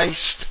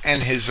Christ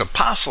and his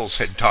apostles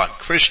had taught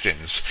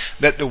Christians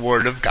that the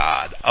Word of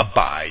God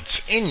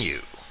abides in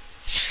you.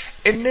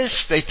 In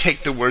this, they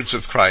take the words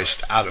of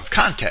Christ out of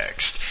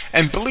context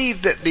and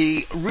believe that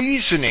the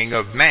reasoning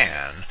of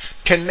man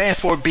can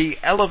therefore be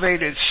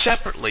elevated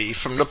separately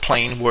from the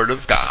plain Word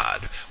of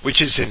God,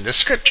 which is in the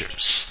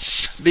Scriptures.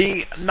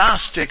 The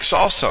Gnostics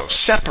also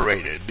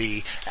separated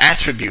the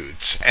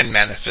attributes and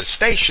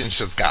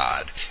manifestations of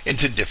God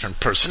into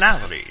different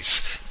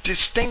personalities,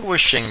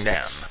 distinguishing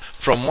them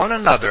from one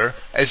another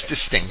as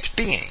distinct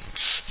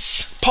beings.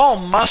 Paul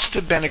must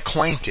have been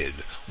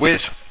acquainted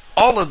with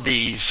all of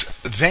these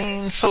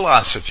vain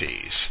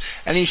philosophies,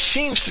 and he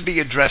seems to be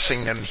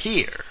addressing them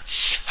here.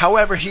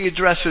 However, he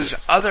addresses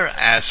other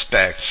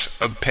aspects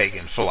of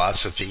pagan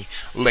philosophy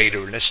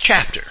later in this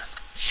chapter.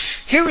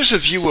 Here is a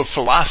view of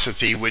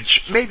philosophy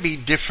which may be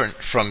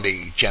different from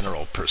the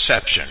general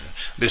perception.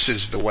 This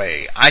is the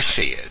way I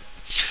see it.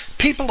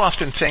 People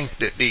often think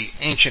that the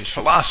ancient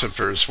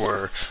philosophers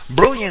were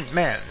brilliant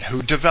men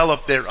who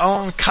developed their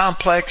own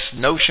complex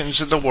notions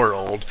of the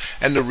world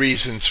and the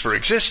reasons for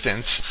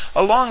existence,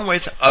 along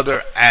with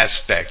other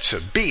aspects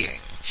of being.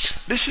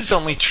 This is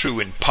only true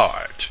in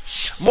part.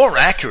 More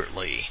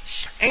accurately,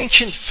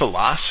 ancient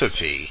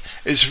philosophy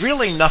is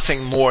really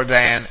nothing more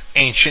than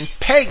ancient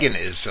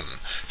paganism,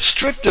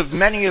 stripped of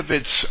many of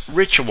its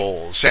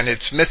rituals and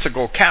its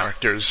mythical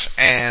characters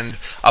and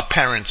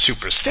apparent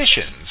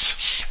superstitions,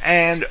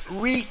 and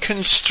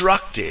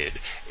reconstructed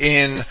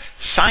in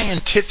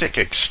scientific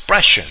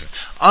expression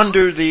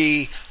under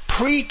the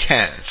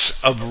pretense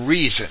of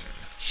reason.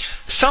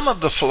 Some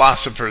of the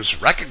philosophers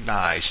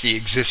recognized the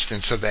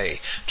existence of a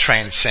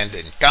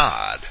transcendent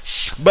God,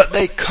 but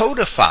they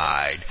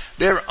codified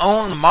their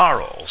own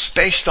morals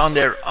based on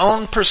their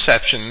own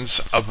perceptions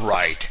of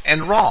right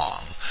and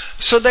wrong.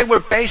 So they were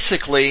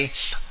basically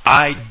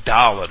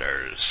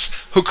idolaters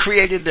who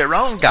created their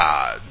own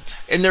God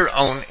in their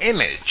own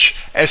image,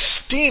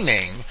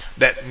 esteeming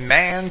that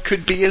man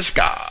could be as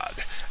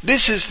God.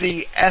 This is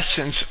the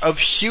essence of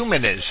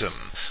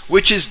humanism,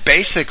 which is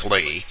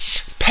basically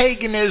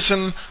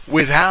paganism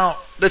without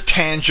the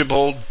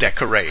tangible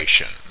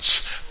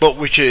decorations, but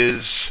which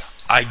is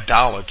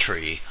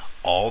idolatry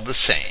all the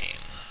same.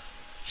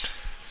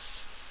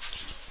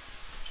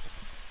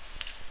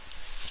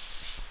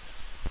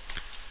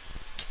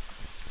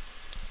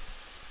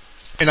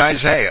 In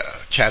Isaiah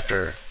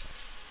chapter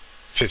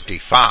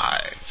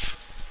 55,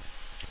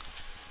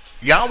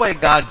 Yahweh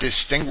God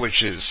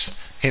distinguishes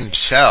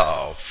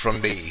himself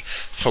from the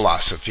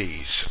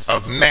philosophies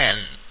of men.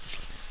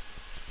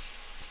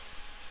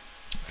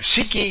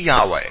 Seek ye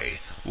Yahweh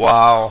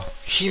while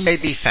he may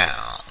be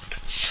found.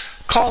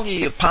 Call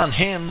ye upon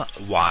him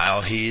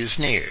while he is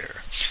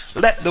near.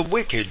 Let the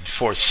wicked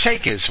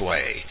forsake his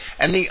way,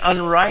 and the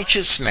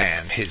unrighteous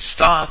man his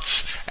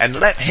thoughts, and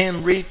let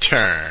him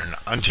return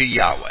unto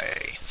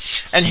Yahweh.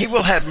 And he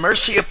will have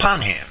mercy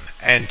upon him,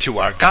 and to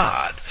our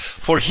God,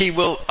 for he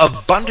will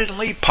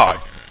abundantly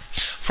pardon.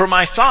 For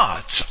my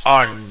thoughts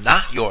are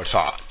not your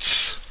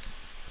thoughts,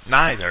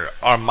 neither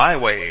are my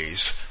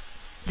ways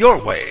your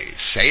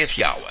ways, saith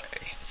Yahweh.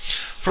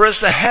 For as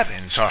the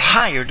heavens are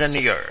higher than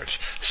the earth,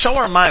 so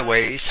are my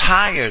ways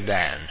higher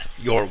than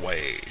your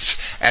ways,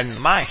 and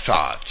my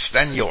thoughts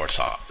than your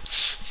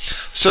thoughts.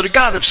 So the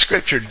God of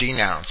Scripture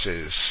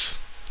denounces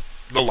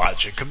the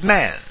logic of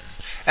men.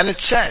 And it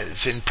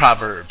says in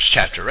Proverbs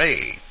chapter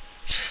 8,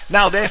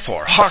 Now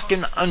therefore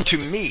hearken unto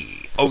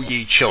me, O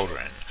ye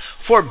children,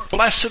 for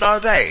blessed are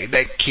they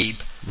that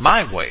keep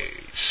my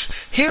ways.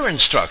 Hear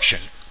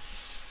instruction,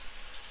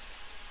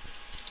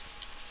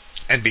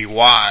 and be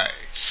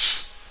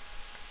wise.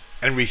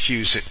 and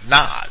refuse it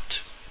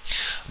not.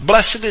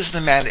 Blessed is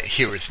the man that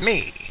heareth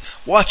me,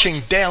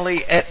 watching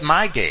daily at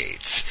my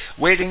gates,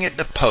 waiting at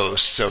the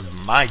posts of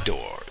my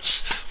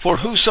doors. For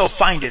whoso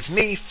findeth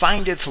me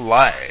findeth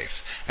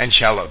life, and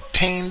shall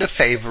obtain the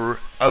favor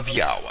of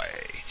Yahweh.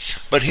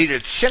 But he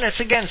that sinneth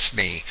against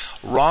me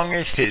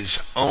wrongeth his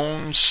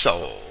own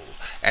soul,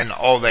 and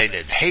all they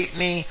that hate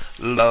me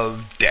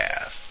love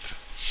death.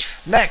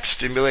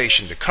 Next, in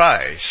relation to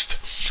Christ,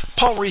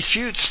 Paul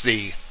refutes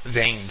the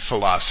vain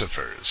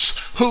philosophers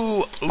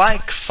who,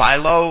 like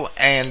Philo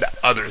and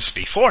others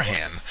before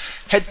him,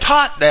 had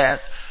taught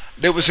that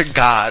there was a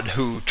God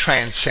who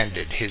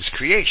transcended his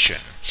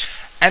creation,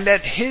 and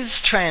that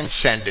his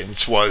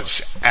transcendence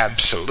was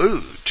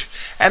absolute,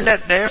 and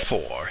that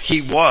therefore he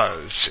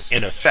was,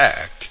 in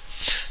effect,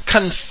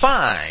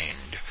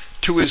 confined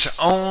to his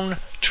own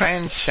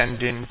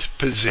transcendent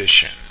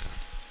position.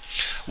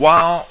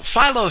 While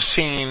Philo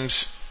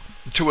seems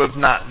to have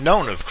not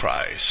known of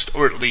Christ,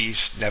 or at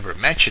least never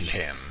mentioned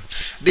him,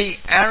 the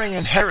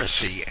Arian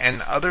heresy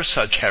and other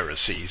such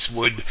heresies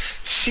would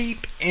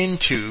seep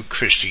into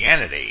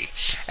Christianity,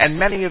 and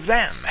many of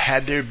them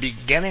had their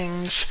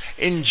beginnings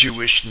in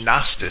Jewish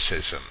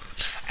Gnosticism.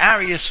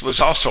 Arius was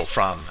also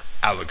from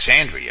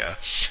Alexandria,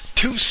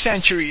 2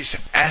 centuries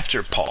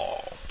after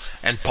Paul.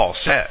 And Paul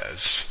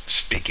says,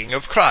 speaking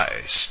of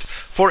Christ,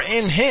 for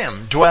in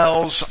him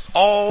dwells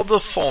all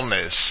the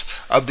fullness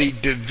of the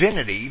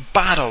divinity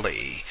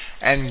bodily,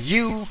 and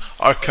you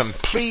are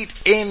complete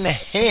in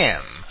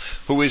him,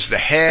 who is the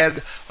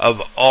head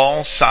of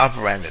all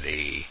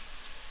sovereignty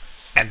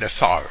and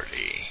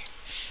authority.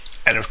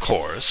 And of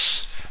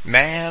course,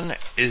 man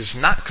is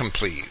not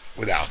complete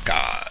without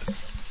God.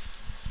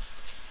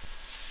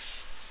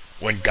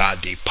 When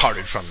God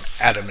departed from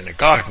Adam in the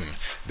garden,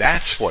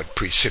 that's what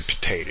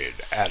precipitated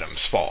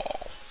Adam's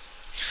fall.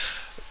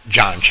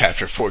 John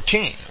chapter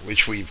 14,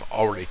 which we've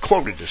already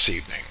quoted this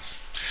evening.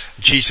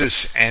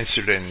 Jesus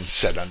answered and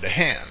said unto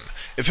him,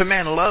 If a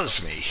man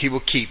loves me, he will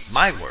keep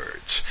my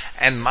words,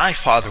 and my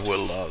Father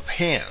will love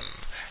him,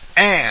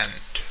 and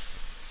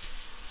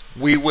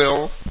we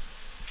will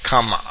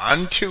come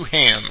unto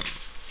him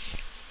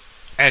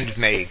and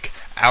make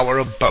our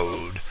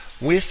abode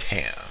with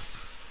him.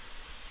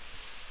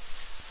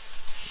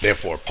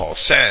 Therefore, Paul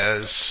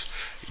says,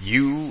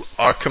 you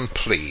are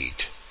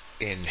complete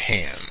in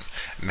him.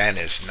 Man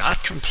is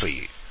not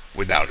complete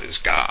without his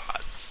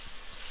God.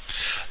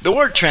 The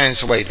word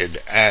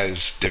translated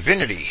as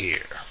divinity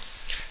here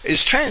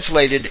is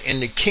translated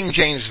in the King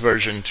James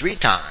Version 3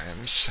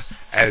 times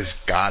as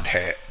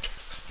Godhead.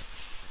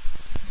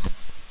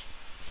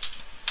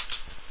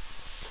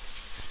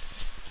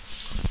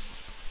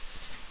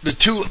 The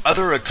 2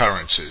 other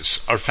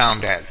occurrences are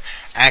found at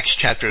Acts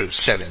chapter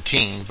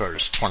 17,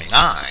 verse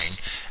 29,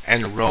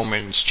 and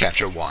Romans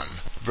chapter 1,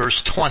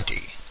 verse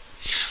 20.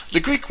 The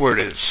Greek word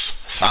is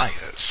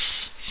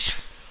theos,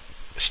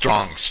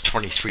 Strong's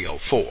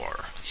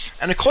 2304,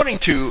 and according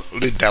to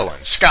Liddell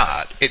and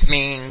Scott, it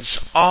means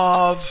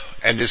of,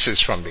 and this is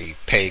from the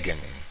pagan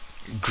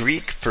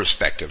Greek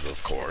perspective,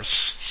 of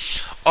course,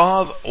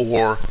 of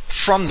or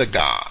from the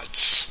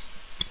gods,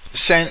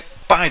 sent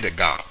by the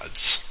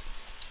gods,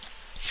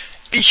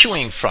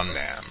 issuing from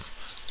them,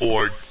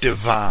 or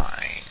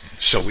divine.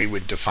 So we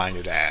would define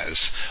it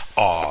as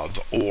of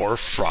or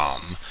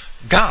from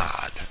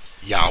God,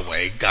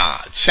 Yahweh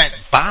God, sent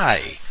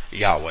by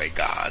Yahweh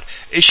God,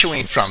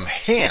 issuing from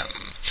him.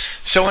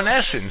 So in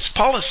essence,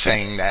 Paul is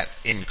saying that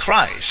in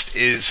Christ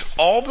is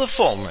all the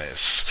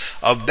fullness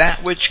of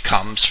that which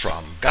comes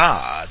from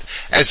God,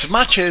 as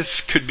much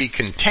as could be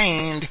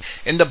contained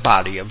in the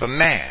body of a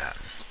man.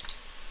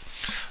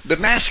 The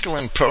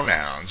masculine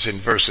pronouns in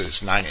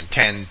verses 9 and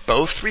 10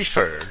 both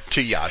refer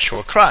to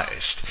Yahshua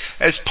Christ,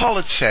 as Paul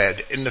had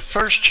said in the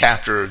first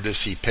chapter of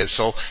this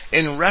epistle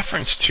in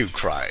reference to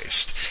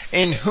Christ,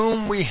 in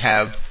whom we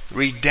have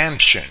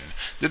redemption,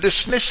 the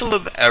dismissal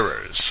of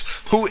errors,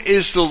 who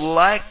is the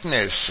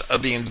likeness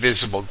of the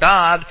invisible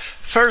God,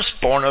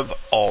 firstborn of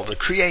all the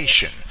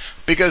creation.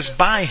 Because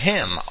by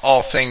him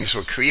all things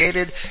were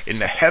created in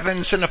the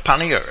heavens and upon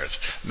the earth,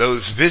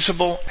 those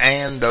visible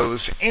and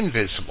those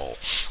invisible,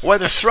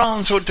 whether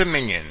thrones or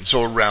dominions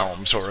or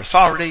realms or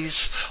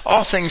authorities,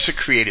 all things are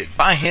created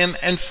by him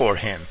and for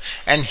him,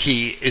 and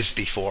he is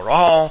before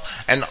all,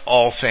 and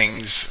all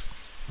things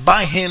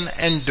by him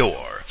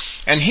endure.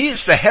 And he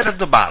is the head of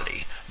the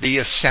body, the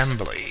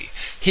assembly,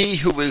 he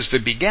who is the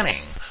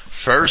beginning,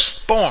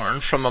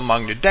 firstborn from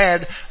among the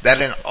dead,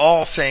 that in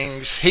all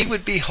things he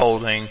would be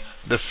holding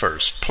the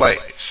first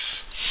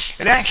place.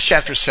 In Acts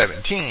chapter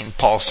 17,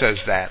 Paul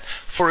says that,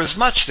 For as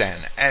much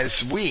then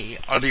as we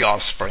are the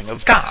offspring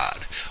of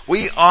God,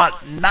 we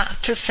ought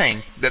not to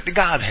think that the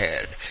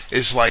Godhead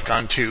is like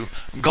unto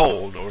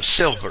gold or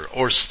silver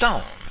or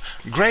stone,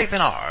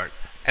 graven art,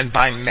 and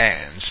by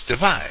man's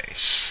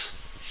device.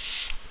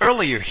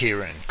 Earlier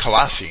here in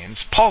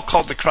Colossians, Paul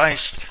called the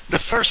Christ the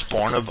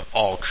firstborn of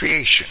all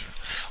creation,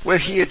 where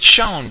he had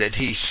shown that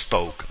he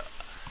spoke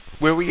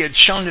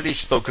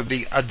of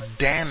the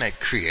Adamic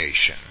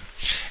creation.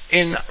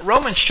 In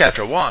Romans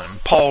chapter 1,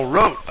 Paul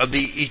wrote of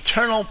the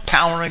eternal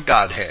power and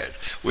Godhead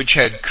which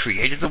had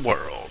created the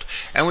world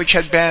and which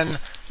had been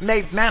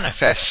made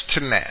manifest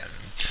to men.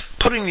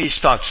 Putting these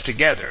thoughts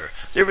together,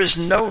 there is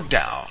no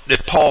doubt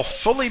that Paul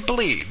fully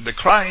believed the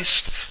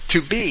Christ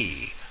to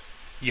be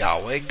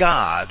Yahweh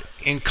God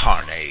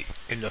incarnate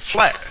in the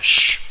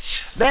flesh.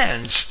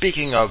 Then,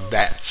 speaking of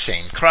that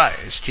same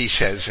Christ, he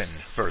says in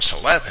verse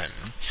 11,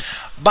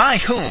 by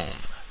whom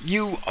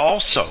you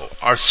also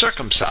are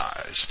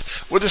circumcised,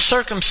 with a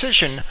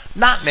circumcision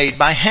not made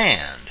by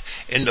hand,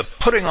 in the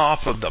putting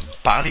off of the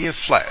body of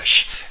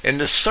flesh, in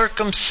the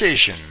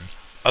circumcision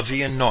of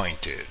the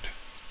anointed.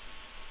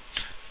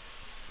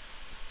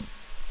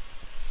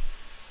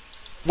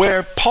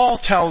 Where Paul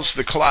tells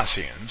the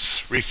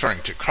Colossians,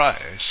 referring to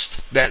Christ,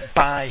 that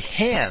by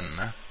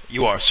him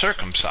you are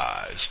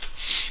circumcised,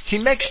 he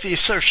makes the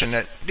assertion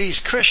that these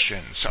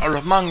Christians are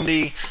among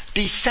the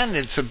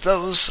descendants of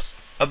those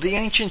of the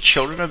ancient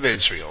children of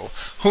Israel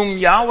whom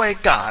Yahweh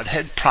God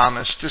had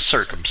promised to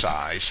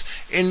circumcise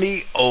in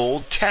the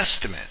Old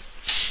Testament.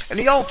 In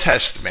the Old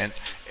Testament,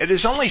 it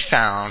is only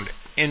found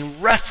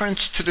in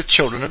reference to the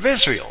children of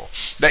Israel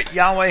that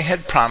Yahweh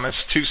had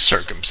promised to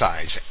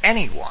circumcise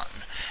anyone.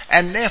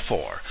 And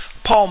therefore,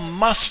 Paul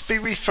must be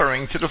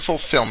referring to the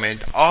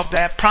fulfillment of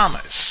that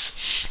promise.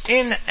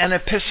 In an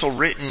epistle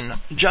written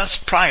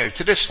just prior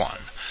to this one,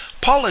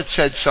 Paul had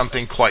said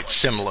something quite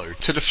similar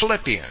to the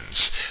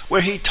Philippians,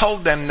 where he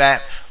told them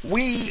that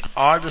we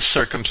are the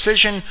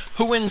circumcision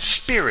who in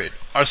spirit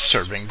are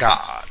serving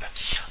God.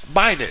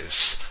 By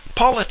this,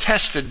 Paul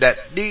attested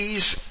that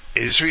these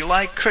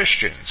Israelite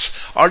Christians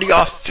are the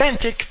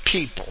authentic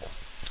people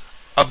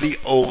of the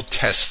Old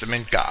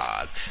Testament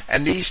God,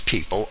 and these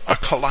people are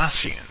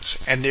Colossians,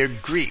 and they're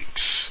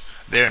Greeks.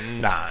 They're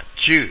not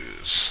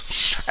Jews.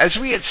 As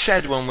we had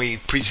said when we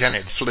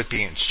presented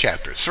Philippians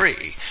chapter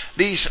 3,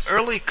 these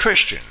early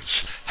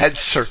Christians had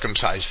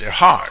circumcised their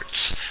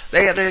hearts.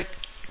 They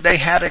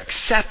had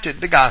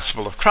accepted the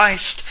gospel of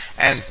Christ,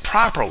 and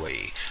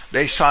properly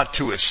they sought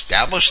to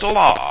establish the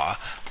law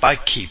by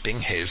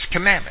keeping his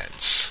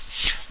commandments.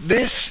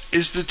 This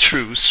is the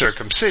true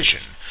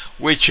circumcision,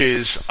 which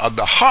is of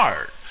the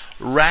heart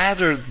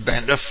rather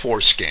than the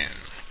foreskin.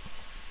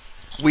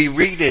 We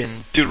read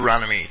in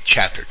Deuteronomy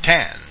chapter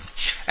 10,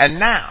 and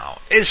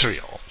now,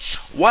 Israel,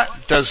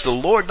 what does the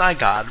Lord thy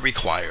God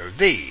require of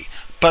thee,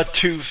 but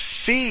to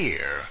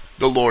fear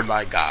the Lord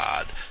thy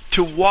God,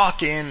 to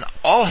walk in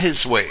all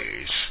his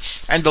ways,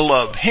 and to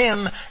love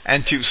him,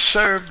 and to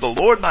serve the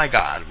Lord thy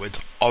God with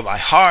all thy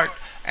heart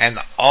and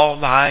all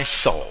thy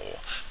soul,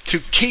 to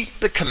keep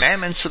the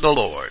commandments of the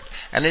Lord,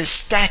 and his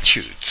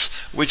statutes,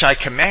 which I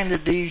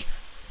commanded thee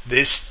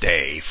this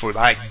day for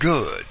thy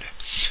good.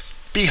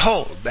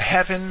 Behold, the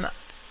heaven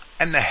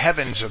and the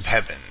heavens of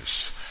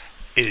heavens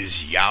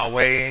is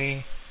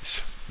Yahweh's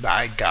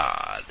thy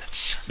God.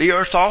 The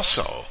earth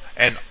also,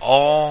 and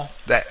all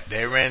that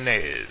therein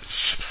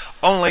is.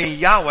 Only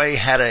Yahweh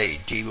had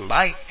a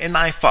delight in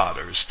thy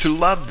fathers to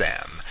love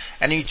them,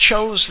 and he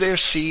chose their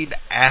seed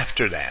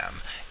after them,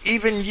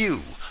 even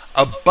you,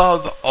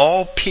 above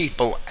all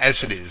people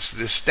as it is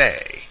this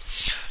day.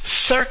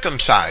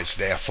 Circumcise,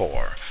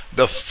 therefore,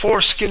 the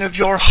foreskin of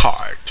your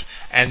heart,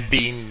 and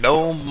be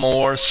no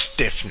more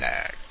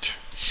stiff-necked.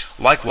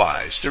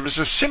 Likewise, there is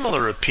a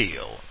similar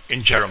appeal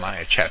in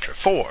Jeremiah chapter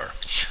 4.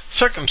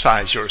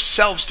 Circumcise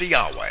yourselves to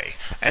Yahweh,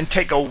 and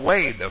take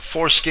away the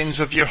foreskins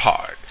of your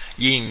heart,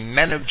 ye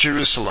men of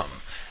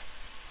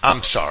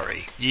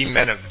ye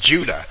men of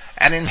Judah,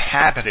 and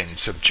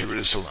inhabitants of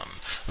Jerusalem,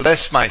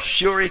 lest my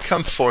fury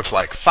come forth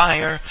like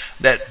fire,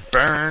 that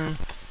burn,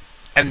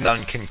 and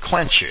none can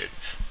quench it,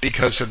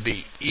 because of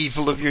the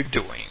evil of your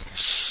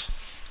doings.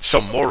 So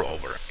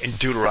moreover, in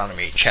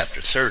Deuteronomy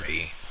chapter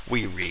 30,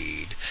 we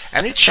read,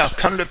 and it shall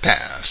come to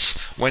pass,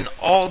 when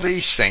all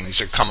these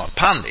things are come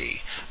upon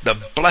thee, the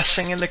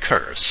blessing and the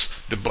curse,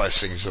 the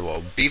blessings of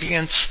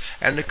obedience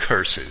and the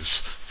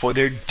curses for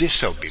their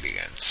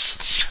disobedience,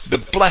 the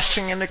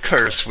blessing and the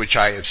curse which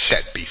I have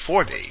set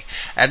before thee,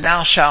 and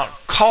thou shalt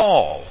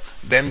call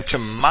them to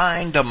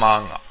mind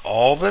among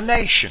all the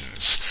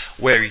nations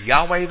where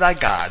Yahweh thy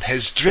God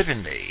has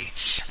driven thee,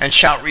 and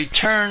shalt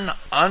return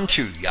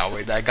unto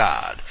Yahweh thy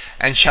God,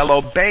 and shall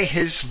obey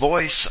his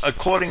voice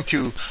according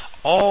to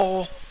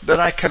all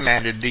that I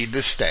commanded thee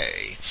this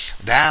day,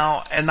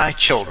 thou and thy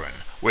children,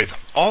 with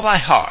all thy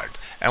heart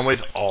and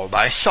with all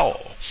thy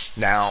soul.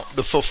 Now,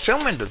 the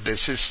fulfillment of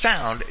this is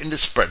found in the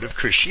spread of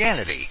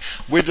Christianity,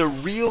 where the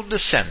real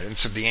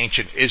descendants of the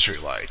ancient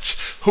Israelites,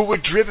 who were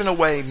driven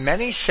away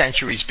many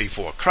centuries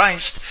before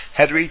Christ,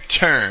 had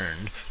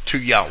returned to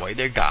Yahweh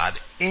their God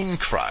in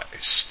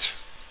Christ.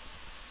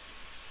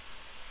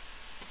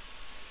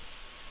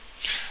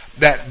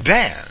 That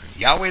then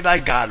Yahweh thy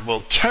God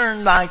will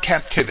turn thy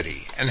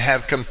captivity and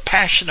have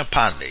compassion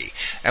upon thee,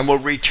 and will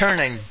return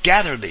and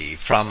gather thee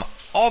from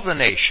all the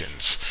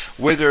nations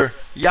whither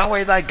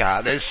Yahweh thy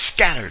God has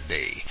scattered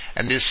thee.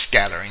 And this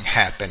scattering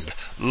happened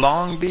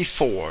long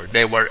before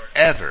there were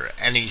ever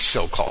any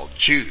so-called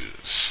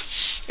Jews.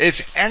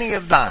 If any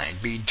of thine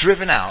be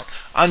driven out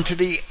unto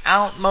the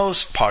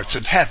outmost parts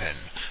of heaven,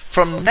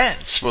 from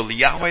thence will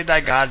Yahweh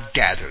thy God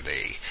gather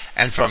thee,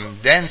 and from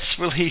thence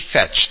will he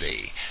fetch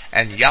thee,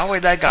 and Yahweh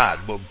thy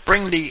God will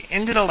bring thee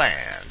into the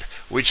land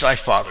which thy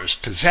fathers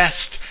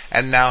possessed,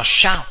 and thou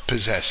shalt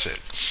possess it.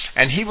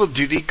 And he will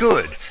do thee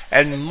good,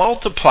 and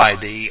multiply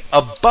thee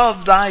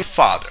above thy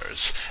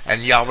fathers.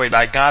 And Yahweh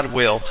thy God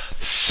will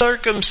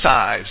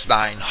circumcise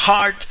thine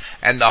heart,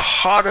 and the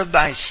heart of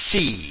thy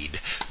seed,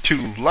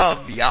 to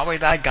love Yahweh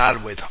thy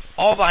God with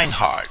all thine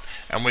heart,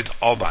 and with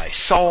all thy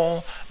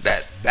soul,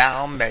 that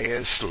thou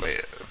mayest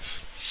live.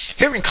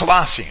 Here in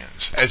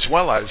Colossians, as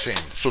well as in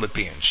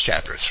Philippians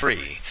chapter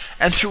 3,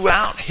 and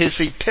throughout his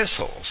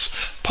epistles,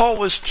 Paul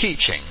was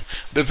teaching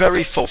the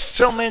very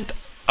fulfillment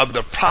of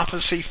the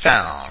prophecy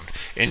found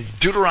in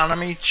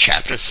Deuteronomy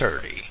chapter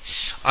 30,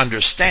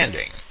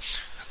 understanding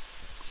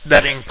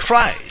that in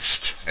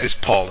Christ, as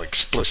Paul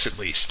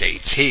explicitly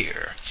states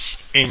here,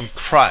 in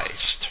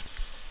Christ,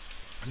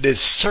 this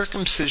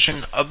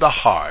circumcision of the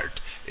heart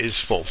is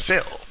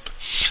fulfilled.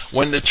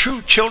 When the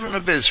true children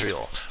of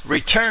Israel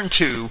return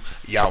to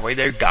Yahweh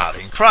their God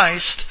in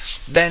Christ,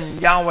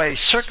 then Yahweh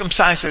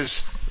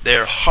circumcises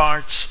their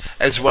hearts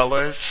as well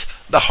as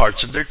the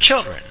hearts of their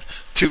children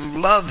to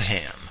love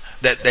him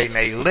that they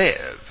may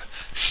live.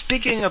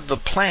 Speaking of the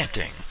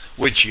planting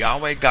which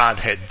Yahweh God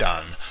had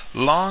done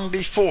long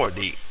before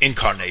the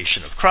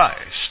incarnation of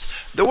Christ,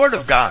 the Word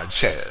of God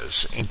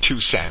says in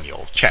 2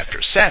 Samuel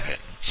chapter 7,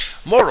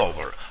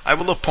 "Moreover, I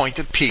will appoint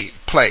a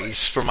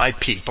place for my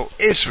people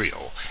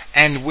Israel,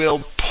 and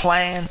will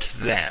plant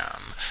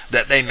them,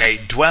 that they may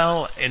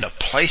dwell in a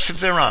place of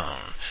their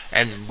own,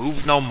 and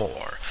move no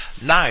more.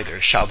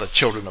 Neither shall the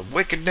children of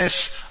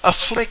wickedness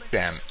afflict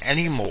them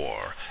any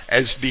more,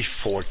 as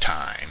before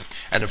time."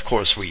 And of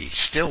course we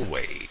still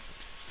wait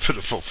for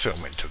the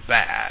fulfillment of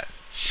that.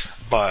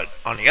 But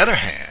on the other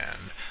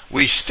hand,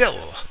 we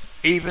still,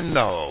 even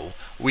though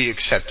we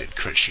accepted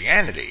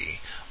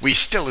Christianity, we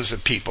still as a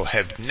people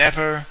have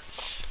never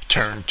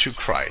turned to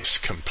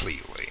Christ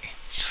completely.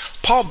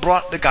 Paul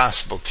brought the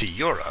gospel to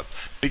Europe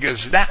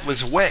because that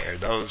was where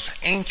those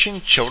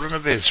ancient children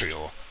of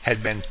Israel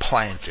had been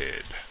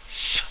planted.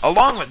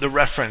 Along with the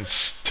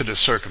reference to the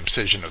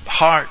circumcision of the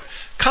heart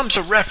comes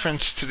a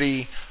reference to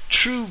the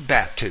true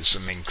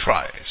baptism in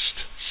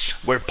Christ,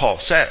 where Paul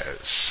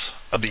says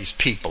of these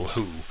people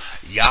who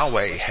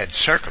Yahweh had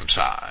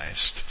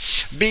circumcised,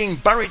 being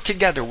buried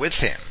together with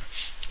him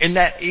in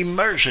that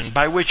immersion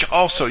by which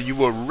also you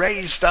were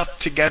raised up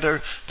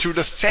together through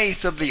the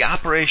faith of the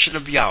operation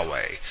of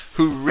Yahweh,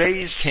 who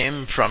raised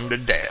him from the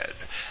dead.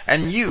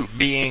 And you,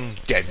 being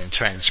dead in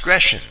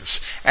transgressions,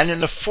 and in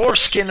the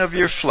foreskin of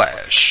your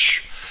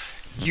flesh,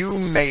 he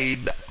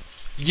made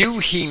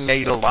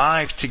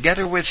alive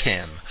together with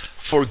him,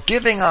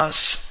 forgiving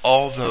us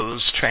all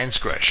those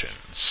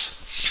transgressions.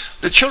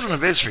 The children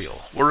of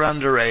Israel were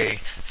under a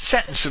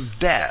sentence of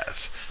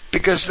death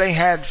because they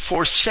had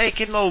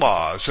forsaken the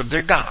laws of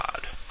their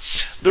God.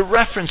 The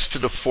reference to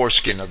the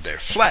foreskin of their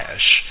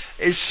flesh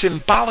is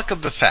symbolic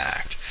of the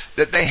fact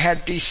that they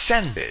had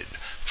descended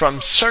from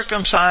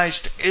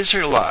circumcised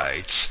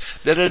Israelites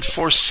that had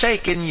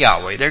forsaken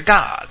Yahweh their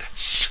God.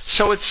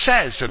 So it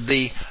says of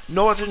the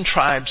northern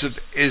tribes of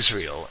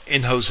Israel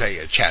in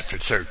Hosea chapter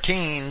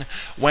 13,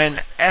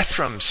 when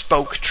Ephraim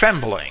spoke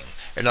trembling,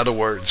 in other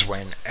words,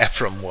 when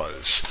Ephraim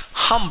was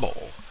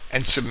humble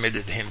and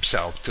submitted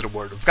himself to the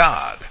word of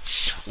God.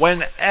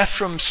 When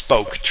Ephraim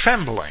spoke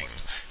trembling,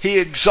 he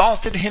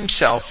exalted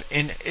himself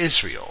in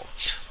Israel.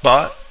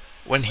 But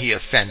when he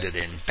offended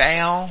in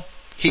Baal,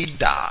 he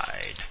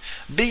died.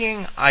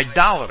 Being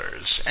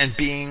idolaters and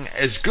being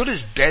as good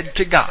as dead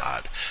to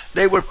God,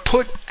 they were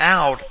put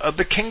out of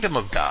the kingdom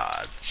of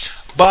God.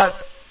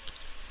 But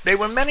they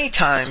were many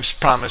times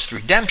promised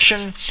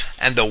redemption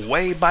and the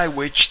way by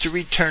which to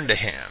return to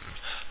him.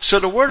 So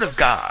the word of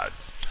God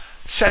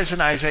says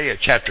in Isaiah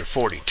chapter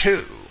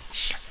 42,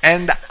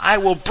 "And I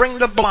will bring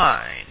the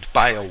blind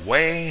by a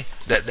way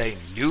that they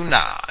knew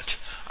not.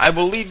 I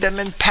will lead them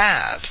in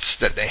paths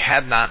that they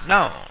had not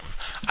known.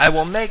 I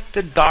will make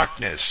the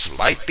darkness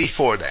light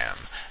before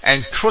them,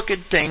 and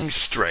crooked things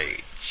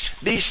straight.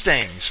 These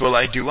things will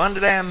I do unto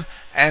them,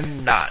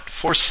 and not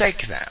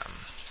forsake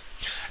them."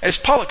 As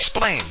Paul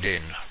explained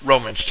in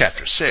Romans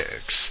chapter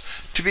 6,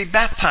 to be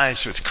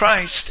baptized with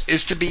Christ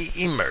is to be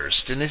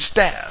immersed in his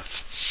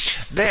death.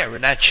 There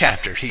in that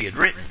chapter he had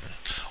written,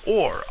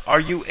 "Or are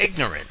you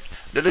ignorant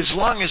that as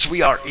long as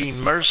we are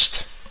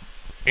immersed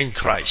in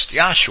Christ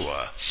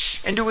Yahshua,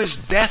 into his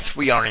death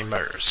we are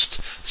immersed,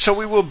 so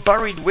we were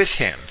buried with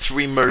him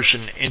through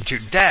immersion into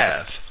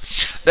death,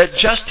 that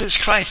just as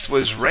Christ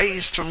was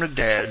raised from the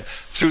dead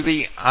through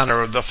the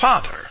honor of the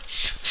Father,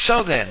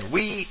 so then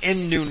we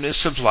in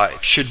newness of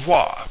life should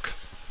walk.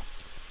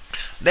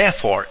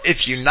 Therefore,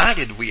 if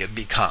united we have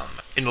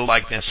become in the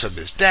likeness of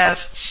his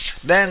death,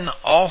 then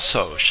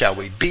also shall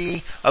we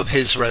be of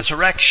his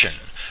resurrection,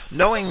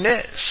 knowing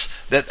this,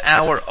 that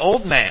our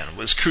old man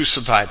was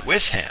crucified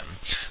with him,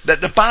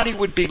 that the body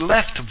would be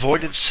left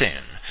void of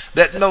sin,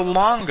 that no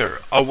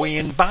longer are we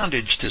in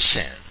bondage to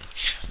sin.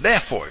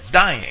 Therefore,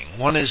 dying,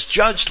 one is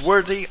judged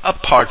worthy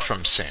apart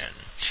from sin.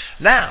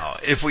 Now,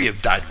 if we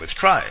have died with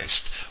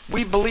Christ,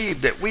 we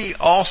believe that we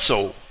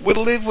also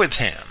will live with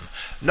him,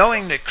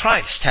 knowing that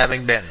Christ,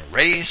 having been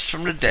raised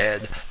from the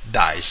dead,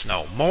 dies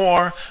no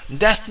more,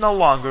 death no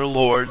longer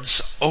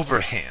lords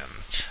over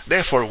him.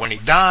 Therefore, when he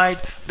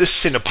died, the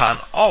sin upon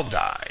all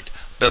died,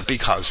 but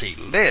because he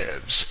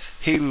lives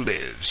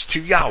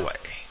to Yahweh.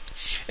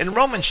 In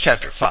Romans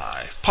chapter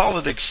 5, Paul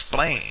had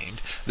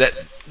explained that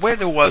where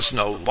there was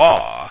no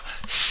law,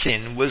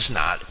 sin was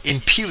not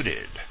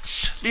imputed.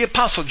 The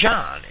Apostle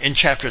John, in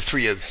chapter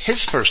 3 of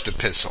his first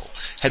epistle,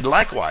 had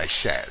likewise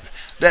said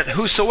that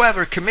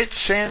whosoever commits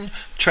sin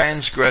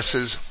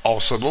transgresses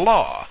also the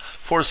law,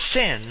 for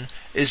sin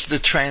is the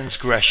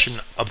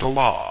transgression of the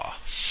law.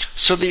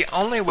 So the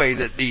only way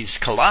that these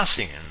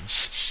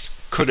Colossians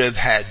could have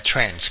had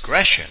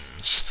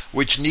transgressions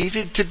which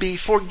needed to be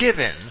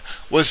forgiven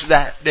was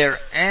that their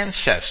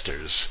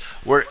ancestors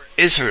were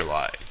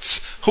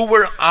Israelites who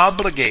were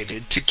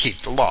obligated to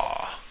keep the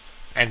law.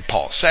 And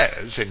Paul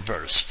says in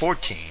verse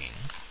 14,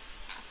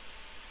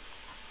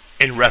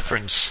 in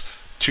reference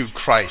to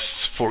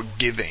Christ's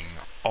forgiving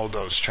all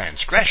those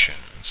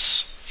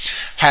transgressions,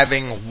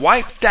 having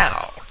wiped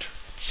out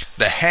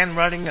the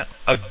handwriting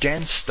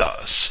against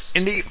us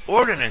in the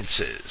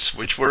ordinances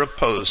which were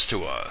opposed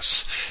to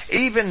us,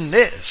 even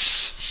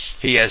this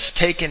he has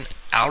taken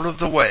out of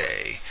the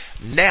way,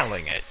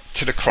 nailing it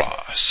to the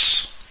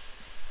cross.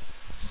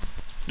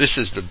 This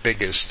is the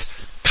biggest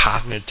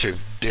cognitive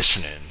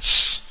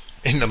dissonance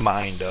in the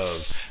mind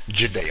of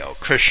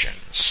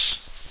Judeo-Christians,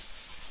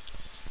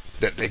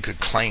 that they could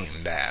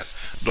claim that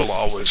the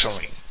law was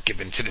only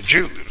given to the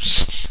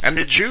Jews, and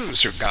the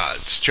Jews are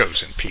God's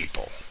chosen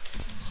people.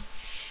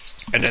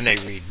 And then they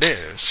read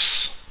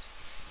this,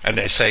 and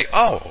they say,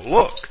 oh,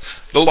 look,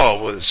 the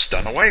law was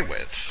done away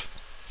with.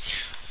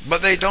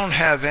 But they don't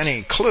have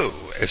any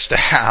clue as to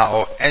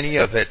how any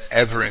of it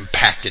ever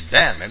impacted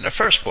them in the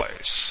first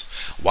place.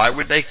 Why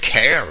would they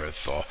care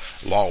if the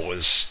law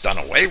was done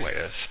away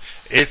with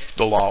if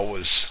the law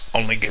was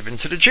only given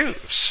to the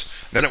Jews?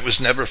 Then it was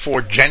never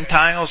for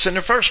Gentiles in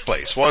the first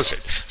place, was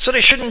it? So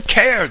they shouldn't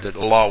care that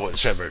the law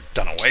was ever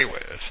done away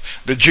with.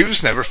 The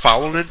Jews never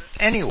followed it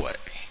anyway.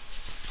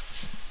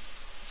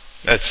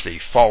 That's the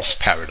false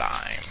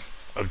paradigm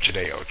of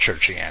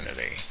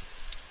Judeo-Churchianity.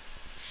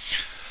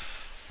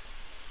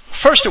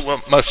 First, it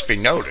must be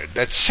noted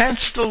that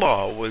since the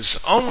law was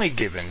only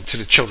given to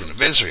the children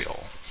of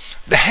Israel,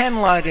 the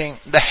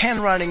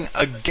handwriting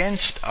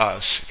against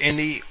us in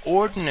the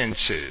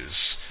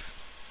ordinances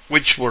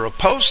which were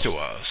opposed to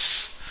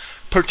us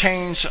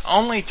pertains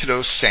only to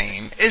those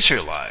same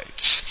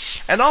Israelites,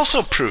 and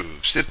also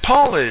proves that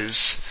Paul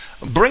is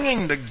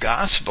bringing the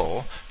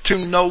gospel to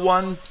no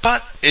one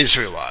but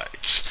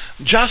Israelites,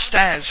 just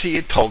as he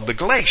had told the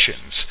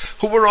Galatians,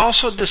 who were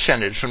also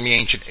descended from the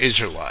ancient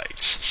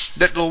Israelites,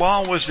 that the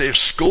law was their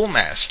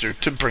schoolmaster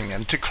to bring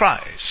them to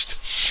Christ.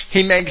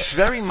 He makes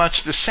very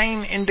much the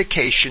same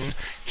indication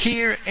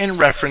here in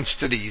reference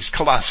to these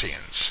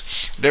Colossians.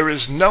 There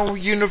is no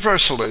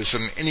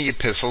universalism in the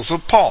epistles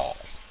of Paul,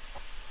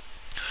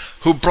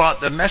 who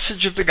brought the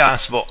message of the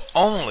gospel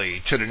only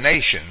to the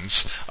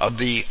nations of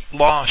the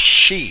lost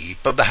sheep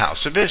of the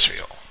house of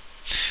Israel.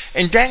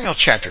 In Daniel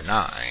chapter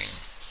 9,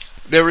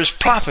 there is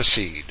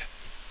prophesied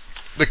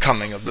the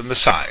coming of the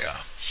Messiah,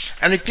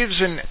 and it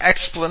gives an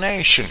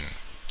explanation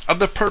of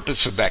the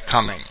purpose of that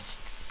coming: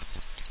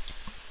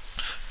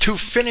 to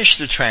finish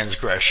the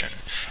transgression,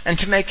 and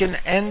to make an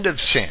end of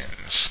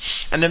sins,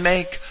 and to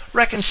make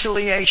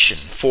reconciliation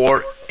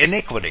for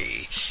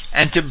iniquity,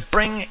 and to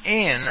bring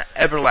in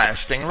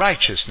everlasting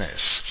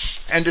righteousness,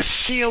 and to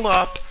seal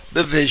up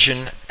the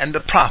vision and the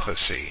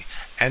prophecy,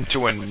 and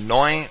to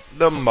anoint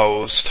the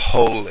most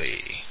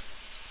holy.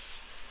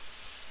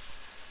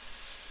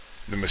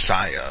 The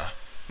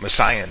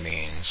Messiah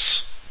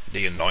means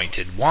the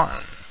anointed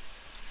one.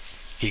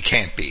 He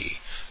can't be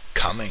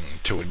coming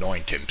to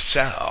anoint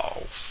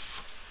himself.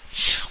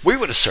 We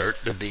would assert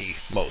that the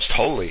most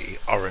holy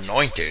are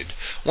anointed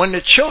when the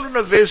children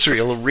of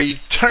Israel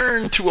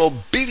return to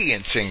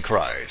obedience in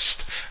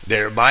Christ,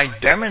 thereby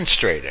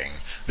demonstrating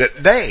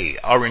that they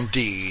are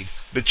indeed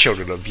the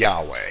children of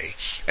Yahweh.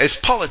 As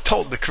Paul had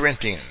told the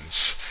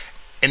Corinthians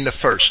in the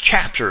first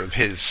chapter of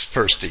his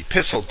first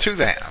epistle to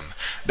them,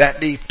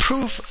 that the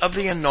proof of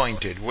the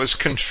anointed was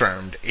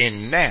confirmed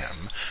in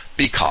them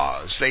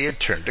because they had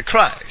turned to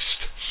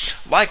Christ.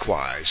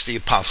 Likewise, the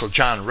Apostle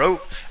John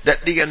wrote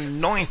that the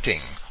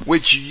anointing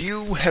which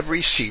you have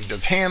received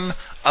of him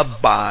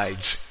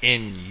abides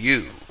in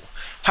you.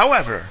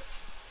 However,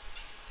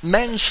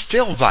 men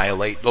still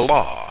violate the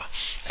law,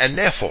 and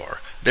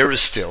therefore there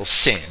is still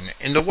sin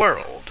in the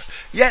world.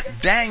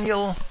 Yet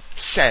Daniel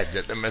said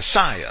that the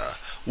Messiah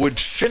would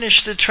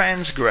finish the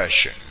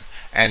transgression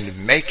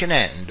and make an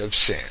end of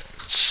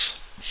sins.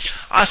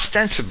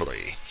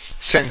 Ostensibly,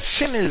 since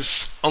sin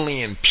is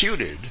only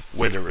imputed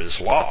where there is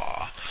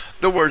law,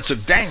 the words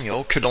of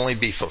Daniel could only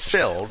be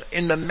fulfilled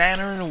in the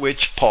manner in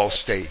which Paul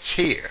states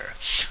here,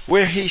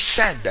 where he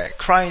said that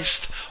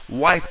Christ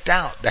wiped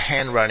out the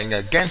handwriting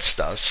against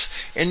us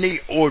in the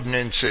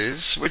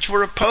ordinances which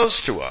were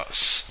opposed to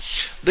us.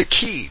 The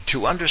key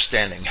to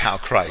understanding how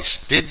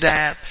Christ did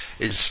that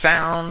is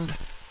found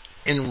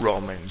in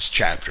Romans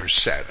chapter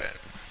 7.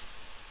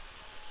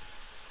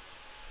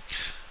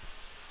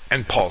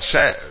 And Paul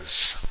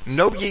says,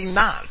 "Know ye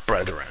not,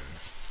 brethren,"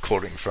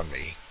 quoting from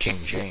the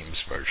King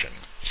James Version,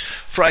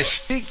 "for I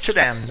speak to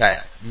them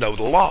that know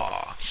the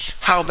law,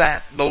 how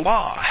that the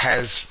law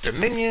has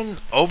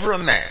dominion over a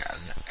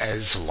man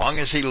as long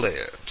as he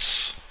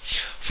lives.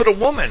 For the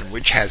woman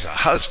which has a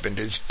husband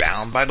is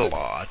bound by the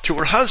law to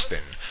her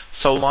husband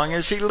so long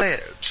as he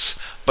lives.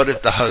 But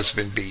if the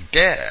husband be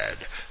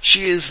dead,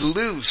 she is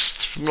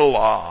loosed from the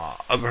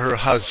law of her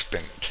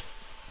husband.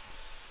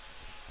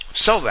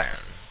 So then,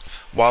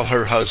 while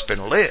her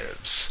husband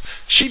lives,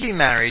 she be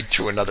married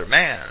to another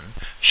man,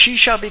 she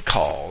shall be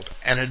called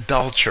an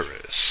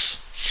adulteress.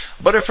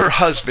 But if her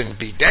husband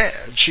be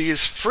dead, she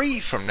is free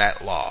from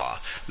that law,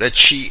 that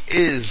she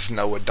is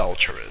no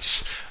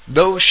adulteress,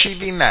 though she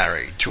be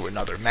married to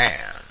another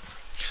man.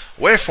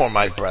 Wherefore,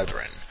 my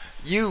brethren,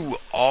 you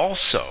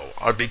also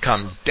are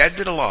become dead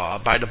to the law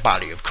by the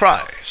body of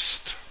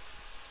Christ,"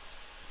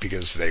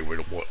 because they were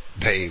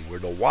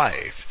the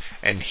wife,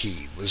 and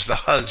he was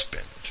the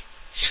husband,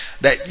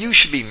 "that you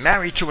should be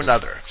married to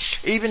another,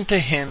 even to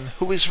him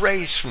who is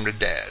raised from the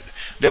dead,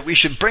 that we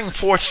should bring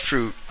forth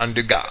fruit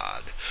unto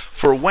God.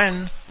 For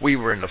when we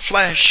were in the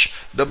flesh,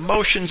 the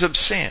motions of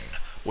sin,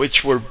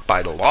 which were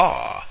by the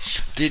law,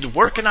 did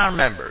work in our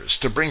members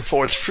to bring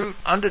forth fruit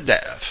unto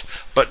death.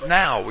 But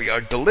now we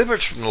are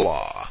delivered from the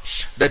law,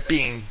 that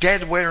being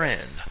dead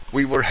wherein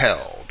we were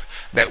held,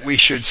 that we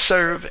should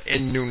serve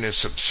in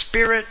newness of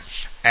spirit,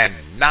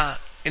 and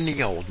not in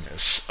the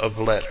oldness of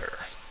letter."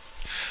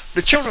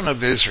 The children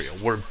of Israel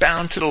were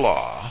bound to the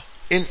law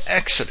in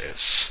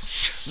Exodus.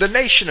 The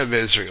nation of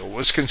Israel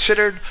was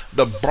considered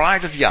the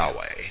bride of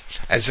Yahweh,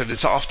 as it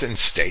is often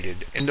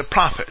stated in the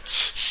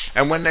prophets.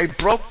 And when they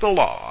broke the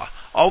law,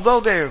 although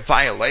their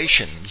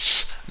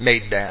violations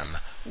made them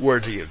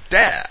worthy of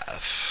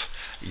death,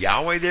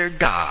 Yahweh their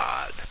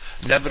God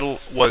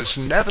was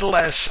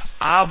nevertheless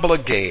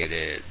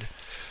obligated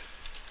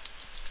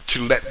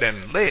to let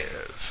them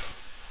live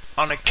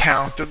on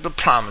account of the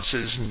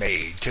promises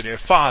made to their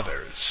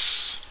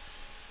fathers.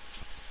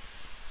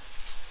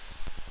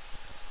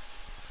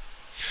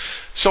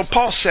 So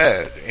Paul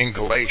said in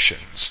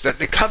Galatians that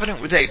the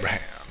covenant with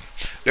Abraham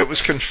that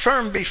was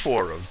confirmed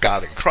before of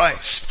God in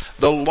Christ,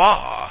 the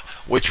law,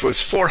 which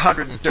was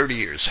 430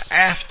 years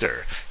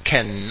after,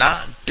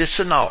 cannot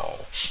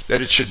disannul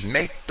that it should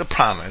make the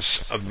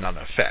promise of none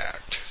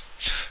effect.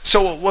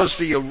 So it was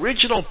the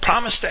original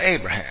promise to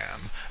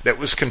Abraham that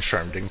was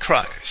confirmed in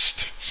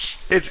Christ.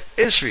 If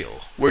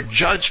Israel were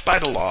judged by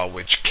the law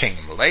which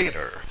came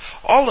later,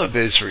 all of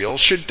Israel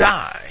should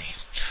die.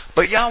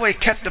 But Yahweh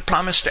kept the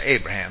promise to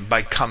Abraham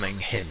by coming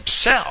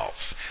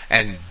himself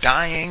and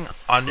dying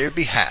on their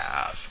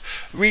behalf,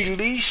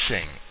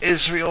 releasing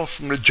Israel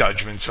from the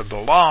judgments of the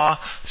law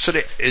so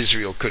that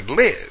Israel could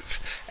live,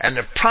 and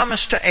the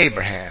promise to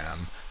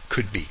Abraham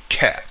could be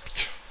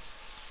kept.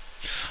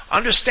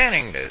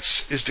 Understanding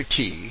this is the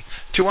key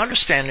to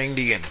understanding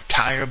the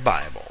entire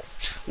Bible,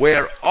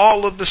 where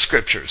all of the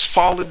scriptures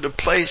fall into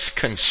place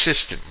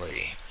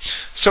consistently.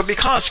 So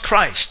because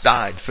Christ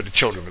died for the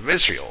children of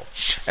Israel,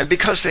 and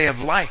because they have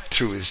life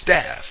through his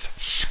death,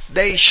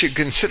 they should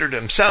consider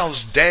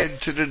themselves dead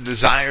to the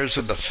desires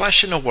of the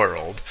flesh and the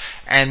world,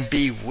 and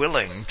be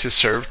willing to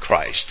serve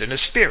Christ in the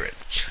Spirit.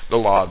 The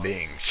law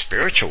being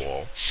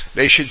spiritual,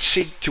 they should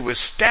seek to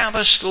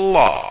establish the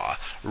law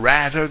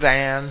rather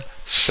than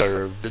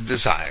serve the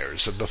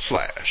desires of the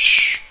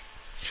flesh.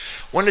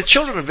 When the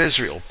children of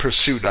Israel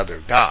pursued other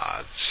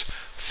gods,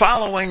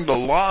 following the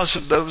laws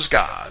of those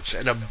gods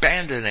and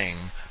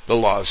abandoning the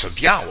laws of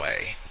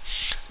Yahweh,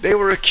 they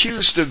were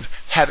accused of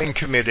having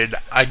committed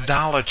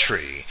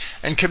idolatry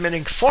and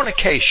committing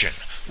fornication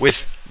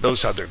with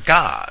those other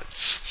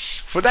gods.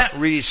 For that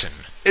reason,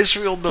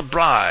 Israel the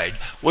bride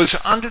was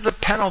under the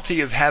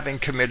penalty of having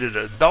committed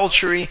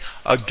adultery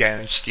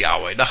against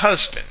Yahweh the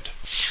husband.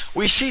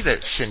 We see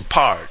this in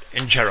part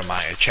in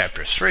Jeremiah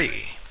chapter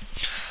 3.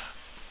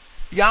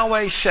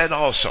 Yahweh said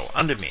also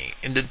unto me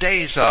in the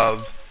days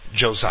of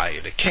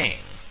Josiah the king,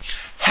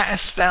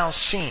 Hast thou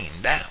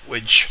seen that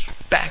which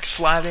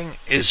backsliding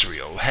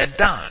Israel had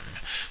done?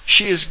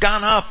 She is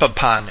gone up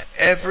upon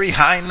every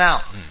high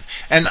mountain,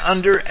 and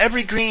under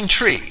every green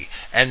tree,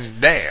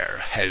 and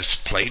there has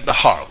played the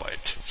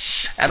harlot.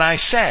 And I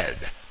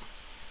said,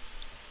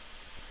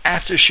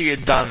 after she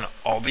had done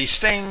all these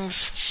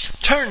things,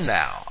 Turn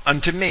thou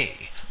unto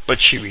me.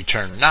 But she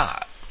returned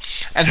not.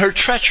 And her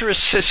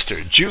treacherous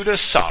sister Judah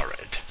saw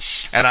it.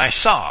 And I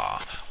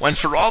saw, when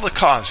for all the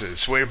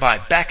causes whereby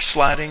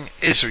backsliding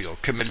Israel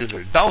committed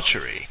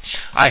adultery,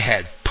 I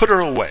had put her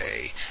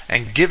away,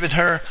 and given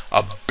her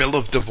a bill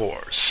of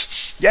divorce.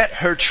 Yet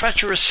her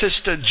treacherous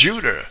sister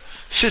Judah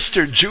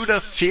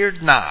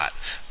feared not,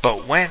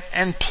 but went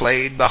and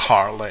played the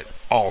harlot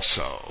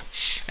also.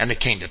 And it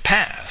came to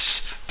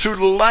pass, through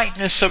the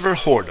lightness of her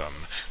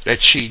whoredom,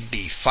 that she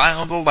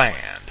defiled the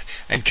land,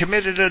 and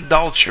committed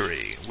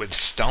adultery with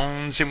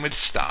stones and with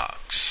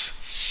stocks.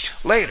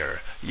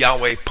 Later,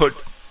 Yahweh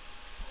put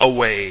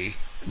away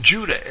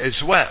Judah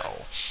as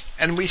well,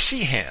 and we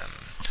see him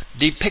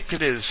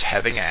depicted as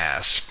having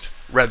asked,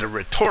 rather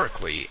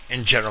rhetorically,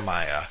 in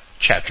Jeremiah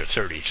chapter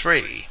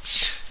 33,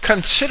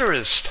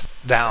 "Considerest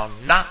thou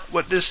not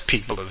what this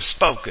people have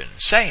spoken,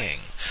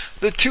 saying,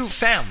 the two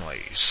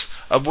families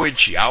of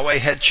which Yahweh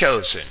had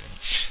chosen,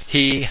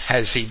 he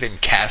has even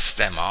cast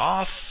them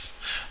off?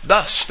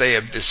 Thus they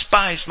have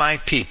despised my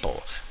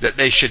people, that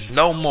they should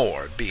no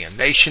more be a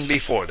nation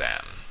before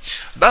them.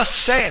 Thus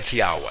saith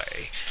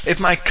Yahweh, if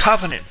my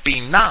covenant be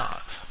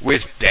not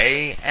with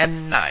day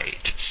and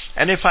night,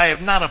 and if I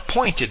have not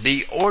appointed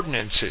the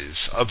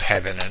ordinances of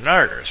heaven and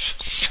earth,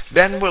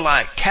 then will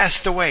I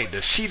cast away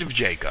the seed of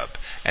Jacob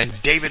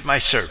and David my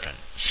servant,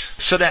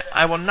 so that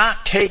I will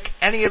not take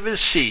any of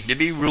his seed to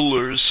be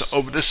rulers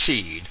over the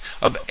seed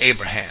of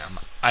Abraham,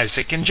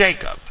 Isaac, and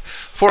Jacob,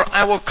 for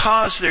I will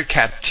cause their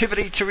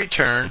captivity to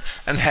return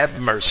and have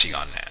mercy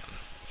on them."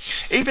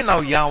 Even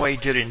though Yahweh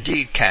did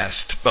indeed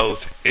cast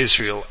both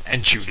Israel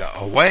and Judah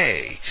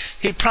away,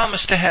 he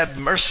promised to have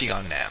mercy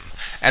on them,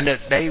 and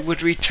that they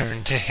would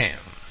return to him.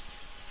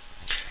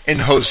 In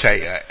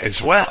Hosea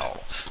as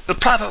well, the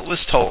prophet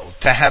was told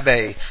to have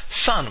a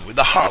son with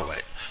a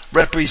harlot,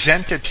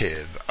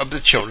 representative of the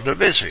children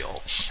of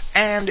Israel.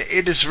 And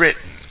it is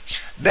written,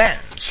 "Then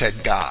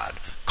said God,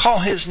 call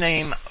his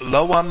name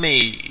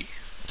Lo-Ami,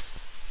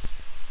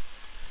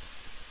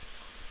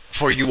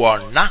 for you are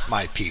not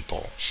my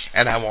people,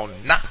 and I will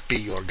not be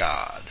your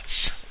God.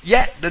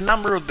 Yet the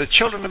number of the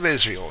children of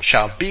Israel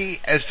shall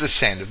be as the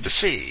sand of the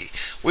sea,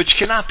 which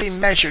cannot be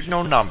measured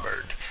nor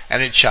numbered.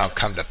 And it shall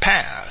come to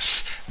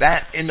pass,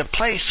 that in the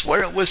place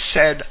where it was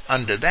said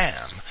unto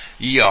them,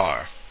 Ye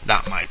are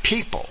not my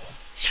people,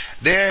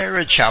 there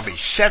it shall be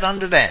said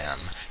unto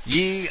them,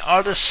 Ye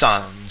are the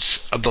sons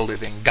of the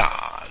living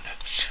God.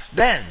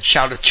 Then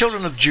shall the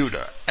children of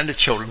Judah and the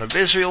children of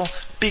Israel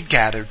be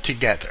gathered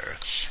together,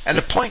 and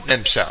appoint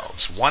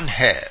themselves one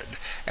head,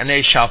 and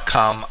they shall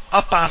come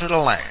up out of the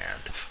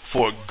land,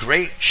 for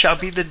great shall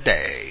be the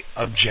day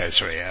of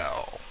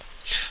Jezreel."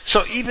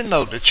 So even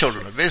though the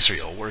children of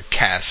Israel were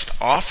cast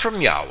off from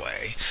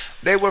Yahweh,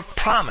 they were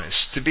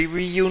promised to be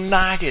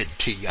reunited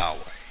to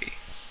Yahweh.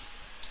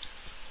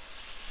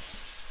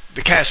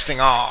 The casting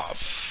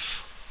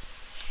off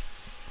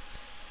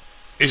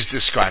is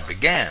described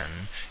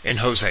again in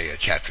Hosea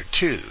chapter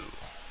 2.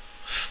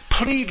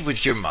 "Plead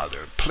with your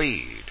mother,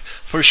 plead,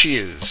 for she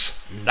is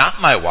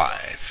not my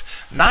wife,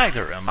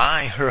 neither am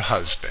I her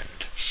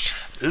husband.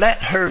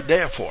 Let her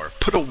therefore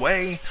put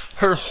away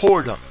her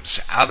whoredoms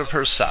out of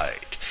her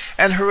sight,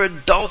 and her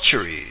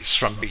adulteries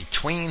from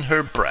between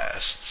her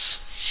breasts."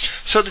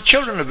 So the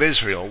children of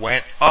Israel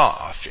went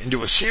off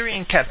into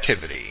Assyrian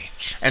captivity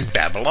and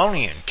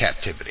Babylonian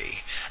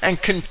captivity,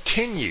 and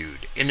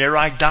continued in their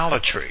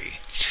idolatry.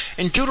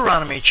 In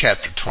Deuteronomy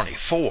chapter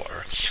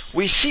 24,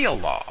 we see a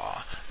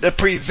law that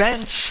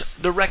prevents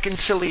the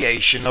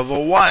reconciliation of a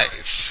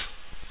wife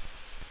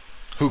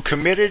who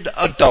committed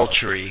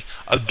adultery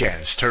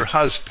against her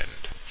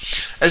husband,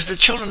 as the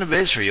children of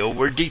Israel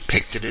were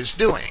depicted as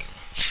doing.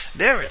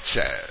 There it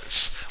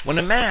says, when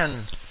a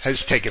man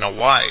has taken a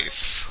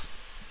wife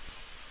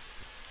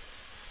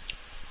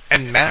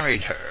and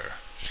married her,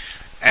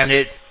 and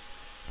it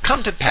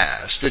come to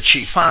pass that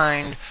she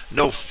find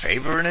no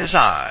favor in his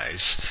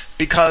eyes,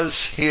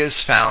 because he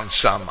has found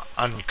some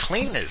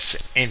uncleanness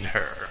in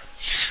her,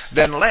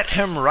 then let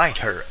him write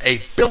her a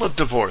bill of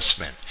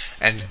divorcement,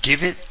 and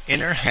give it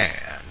in her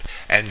hand,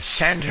 and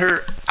send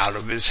her out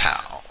of his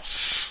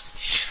house.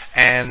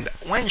 And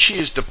when she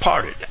is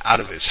departed out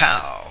of his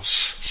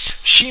house,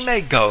 she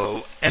may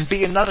go and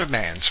be another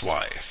man's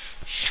wife.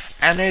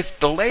 And if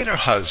the later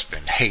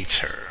husband hates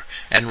her,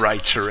 and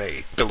writes her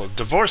a bill of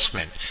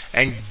divorcement,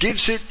 and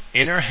gives it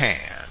in her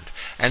hand,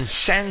 and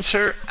sends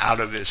her out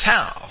of his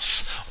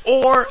house,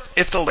 or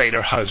if the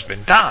later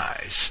husband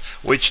dies,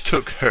 which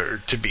took her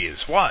to be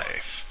his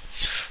wife,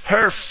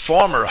 her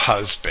former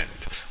husband,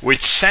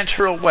 which sent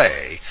her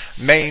away,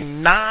 may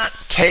not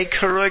take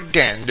her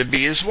again to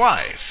be his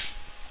wife.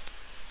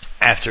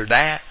 After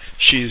that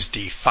she is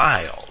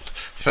defiled,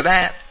 for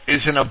that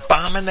is an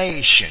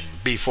abomination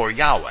before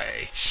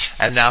Yahweh,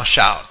 and thou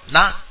shalt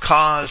not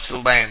cause the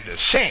land to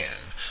sin,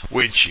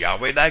 which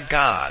Yahweh thy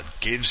God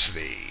gives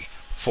thee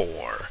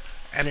for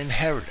an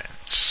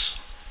inheritance.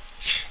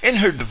 In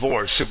her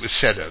divorce it was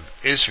said of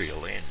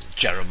Israel in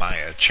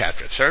Jeremiah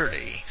chapter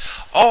 30,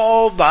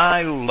 "All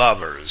thy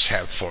lovers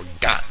have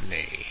forgotten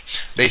thee.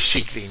 They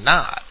seek thee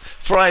not,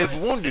 for I have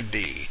wounded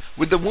thee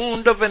with the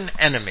wound of an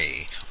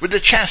enemy, with the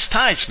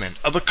chastisement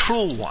of a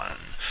cruel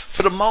one.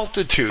 for the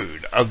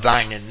multitude of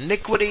thine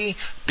iniquity,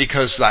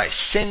 because thy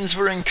sins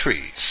were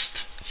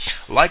increased.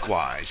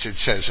 Likewise, it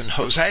says in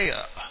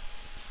Hosea,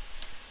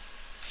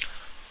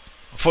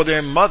 for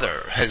their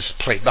mother has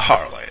played the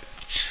harlot.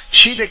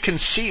 She that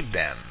conceived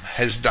them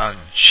has done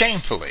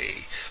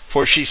shamefully.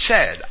 For she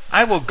said,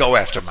 I will go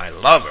after my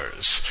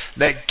lovers,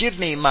 that give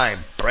me my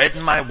bread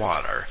and my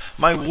water,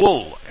 my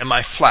wool and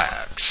my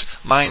flax,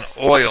 mine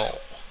oil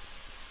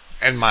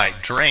and my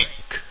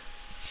drink.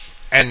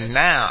 And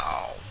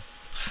now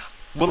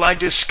will I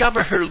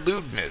discover her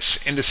lewdness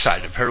in the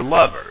sight of her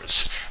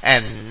lovers,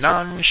 and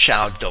none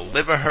shall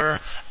deliver her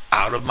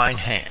out of mine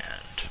hand.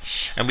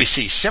 And we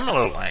see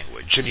similar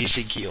language in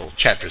Ezekiel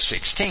chapter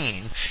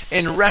 16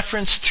 in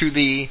reference to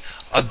the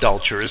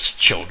adulterous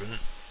children,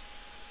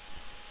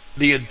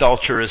 the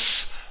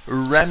adulterous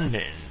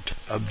remnant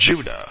of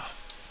Judah.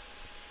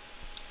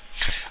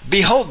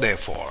 Behold,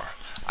 therefore,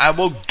 I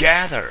will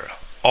gather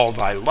all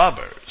thy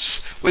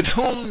lovers, with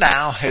whom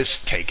thou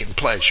hast taken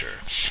pleasure,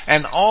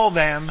 and all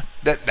them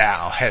that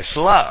thou hast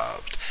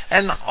loved,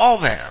 and all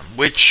them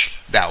which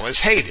thou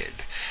hast hated.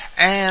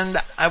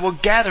 And I will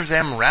gather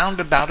them round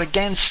about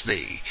against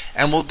thee,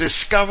 and will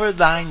discover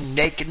thy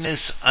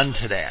nakedness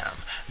unto them,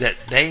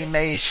 that they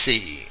may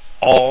see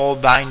all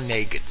thy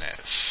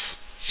nakedness.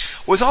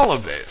 With all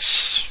of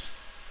this,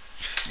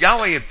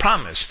 Yahweh had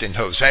promised in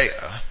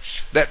Hosea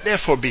that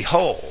therefore,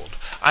 behold,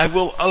 I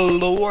will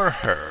allure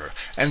her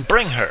and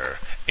bring her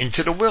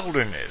into the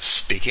wilderness,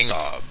 speaking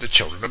of the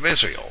children of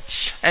Israel,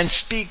 and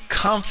speak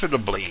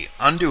comfortably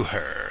unto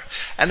her.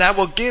 And I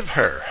will give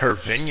her her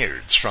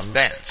vineyards from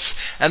thence,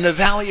 and the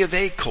valley of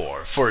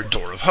Achor for a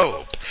door of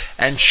hope,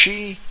 and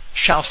she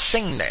shall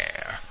sing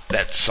there,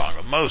 that song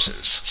of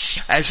Moses,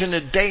 as in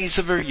the days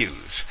of her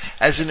youth,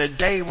 as in the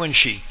day when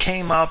she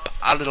came up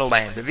out of the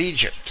land of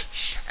Egypt.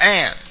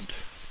 And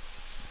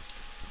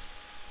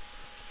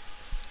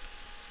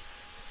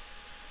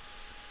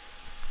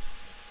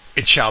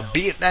it shall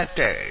be at that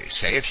day,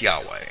 saith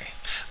Yahweh,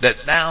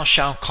 that thou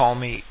shalt call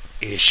me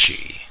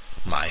Ishi,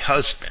 my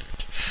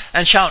husband,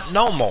 and shalt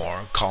no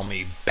more call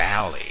me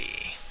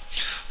Baali.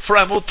 For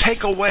I will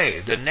take away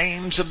the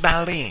names of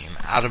Baalim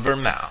out of her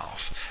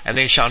mouth, and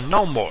they shall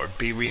no more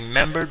be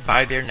remembered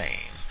by their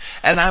name.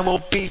 And I will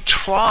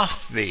betroth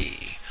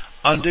thee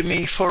unto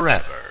me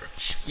forever.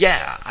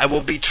 Yea, I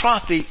will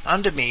betroth thee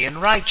unto me in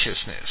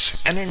righteousness,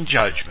 and in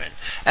judgment,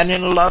 and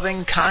in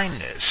loving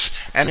kindness,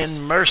 and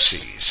in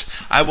mercies.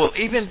 I will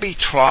even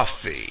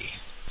betroth thee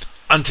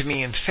unto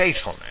me in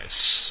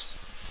faithfulness.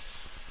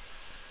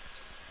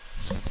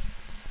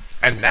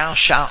 And thou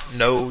shalt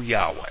know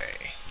Yahweh.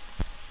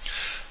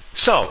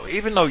 So,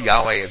 even though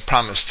Yahweh had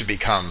promised to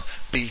become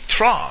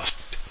betrothed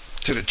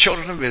to the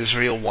children of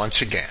Israel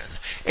once again,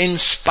 in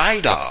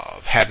spite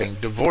of having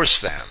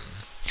divorced them,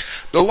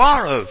 the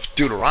law of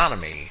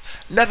Deuteronomy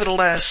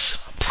nevertheless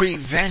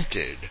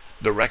prevented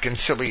the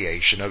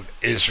reconciliation of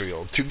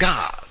Israel to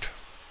God.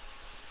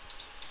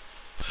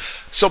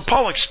 So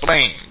Paul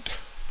explained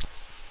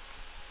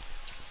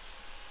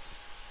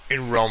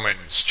in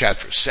Romans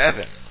chapter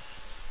 7,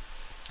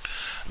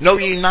 Know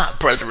ye not,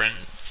 brethren,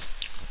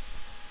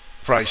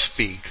 for I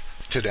speak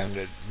to them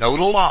that know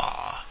the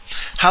law,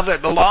 how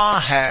that the law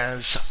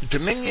has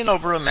dominion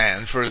over a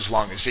man for as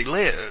long as he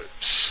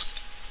lives.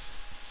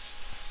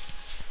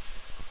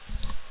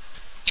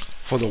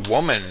 For the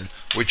woman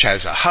which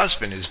has a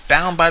husband is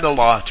bound by the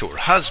law to her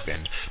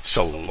husband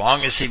so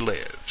long as he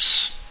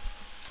lives.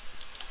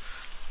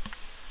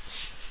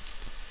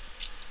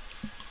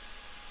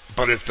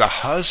 But if the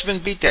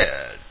husband be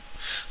dead,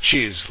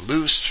 she is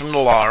loosed from the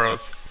law of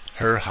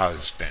her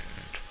husband.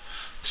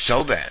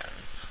 So then,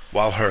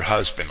 while her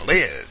husband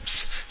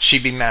lives, she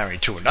be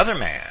married to another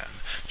man,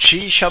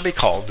 she shall be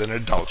called an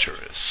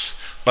adulteress.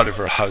 But if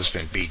her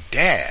husband be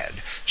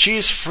dead, she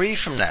is free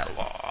from that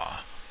law,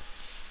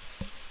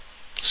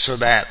 so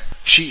that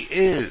she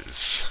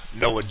is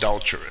no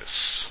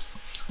adulteress,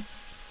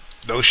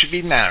 though she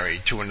be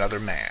married to another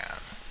man.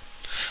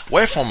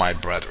 Wherefore, my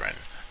brethren,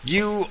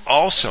 you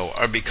also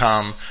are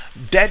become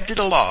dead to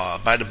the law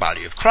by the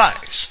body of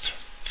Christ,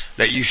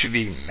 that you should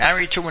be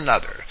married to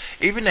another,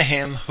 even to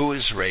him who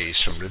is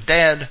raised from the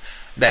dead,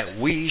 that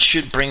we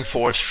should bring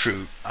forth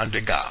fruit unto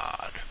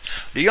God.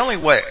 The only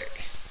way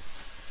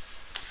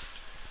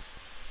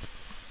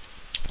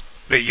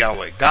that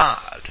Yahweh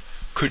God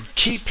could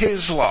keep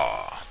his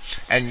law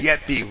and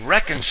yet be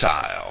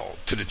reconciled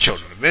to the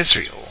children of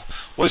Israel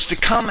was to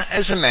come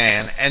as a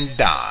man and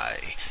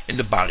die in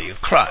the body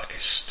of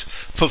Christ,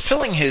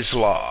 fulfilling his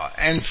law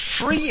and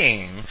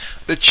freeing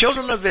the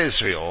children of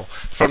Israel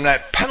from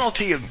that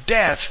penalty of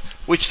death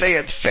which they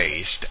had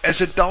faced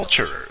as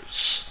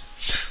adulterers.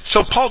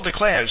 So Paul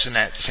declares in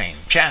that same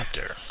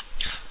chapter,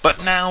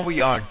 but now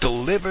we are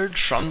delivered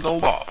from the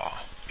law,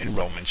 in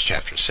Romans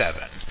chapter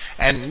 7,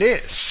 and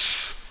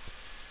this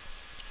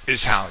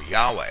is how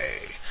Yahweh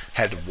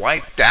had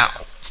wiped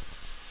out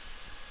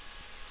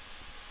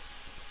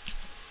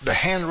the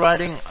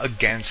handwriting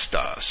against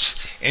us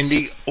in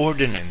the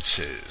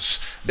ordinances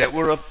that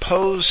were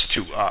opposed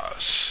to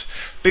us,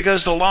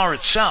 because the law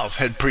itself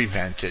had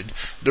prevented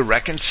the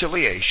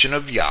reconciliation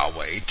of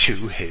Yahweh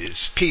to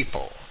his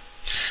people.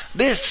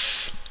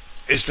 This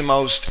is the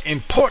most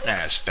important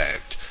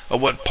aspect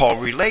of what Paul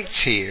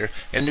relates here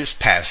in this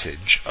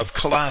passage of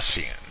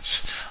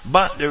Colossians.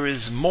 But there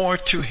is more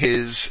to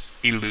his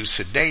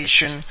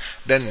elucidation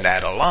than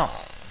that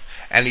alone.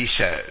 And he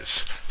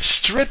says,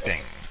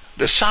 stripping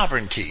the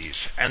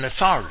sovereignties and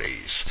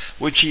authorities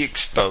which he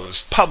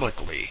exposed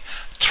publicly,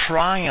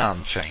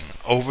 triumphing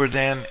over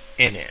them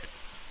in it.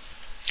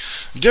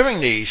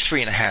 During the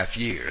 3.5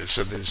 years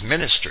of his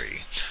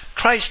ministry,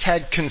 Christ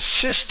had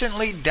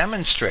consistently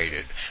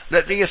demonstrated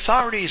that the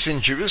authorities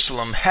in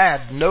Jerusalem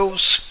had no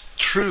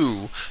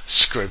true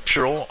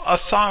scriptural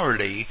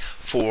authority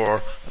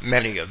for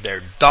many of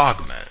their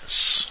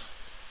dogmas.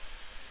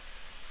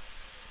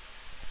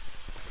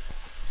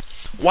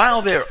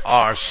 While there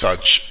are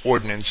such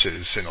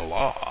ordinances in the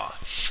law,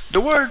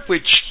 the word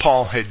which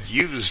Paul had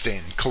used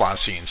in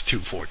Colossians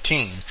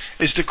 2:14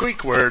 is the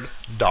Greek word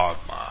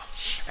dogma.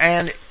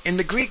 And in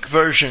the Greek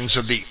versions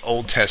of the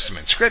Old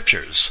Testament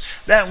scriptures,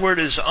 that word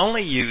is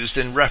only used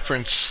in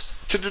reference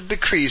to the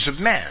decrees of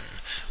men,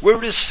 where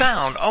it is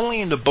found only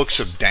in the books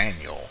of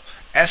Daniel,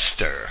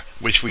 Esther,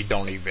 which we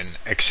don't even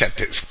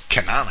accept as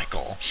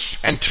canonical,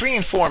 and 3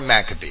 and 4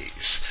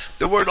 Maccabees.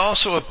 The word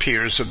also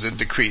appears of the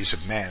decrees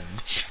of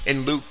men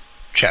in Luke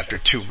chapter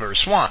 2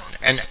 verse 1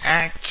 and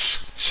Acts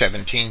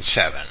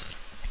 17:7.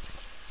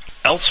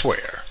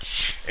 Elsewhere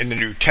in the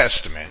New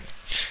Testament,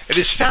 it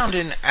is found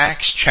in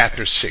Acts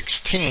chapter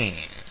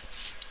 16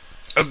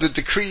 of the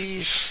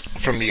decrees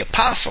from the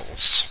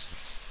apostles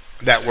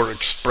that were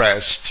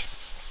expressed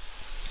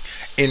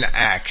in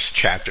Acts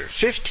chapter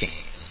 15,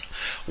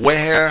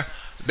 where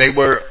they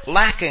were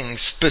lacking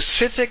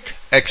specific,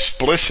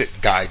 explicit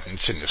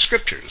guidance in the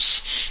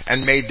scriptures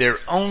and made their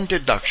own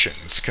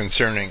deductions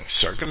concerning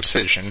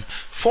circumcision,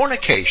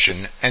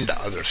 fornication, and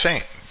other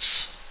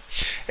things.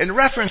 In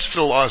reference to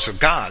the laws of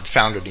God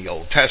found in the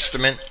Old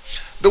Testament,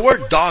 the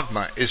word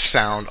dogma is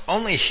found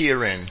only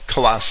here in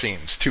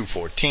Colossians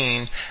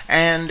 2:14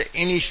 and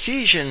in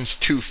Ephesians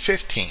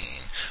 2:15,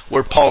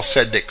 where Paul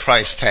said that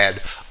Christ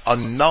had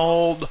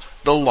annulled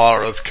the law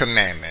of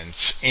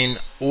commandments in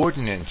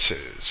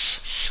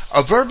ordinances.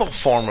 A verbal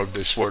form of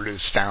this word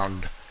is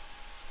found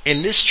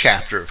in this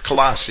chapter of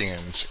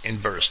Colossians in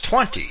verse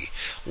 20,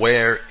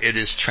 where it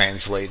is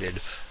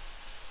translated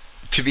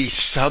to be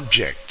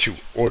subject to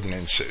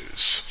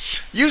ordinances.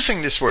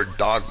 Using this word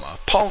dogma,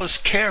 Paul is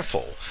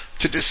careful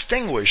to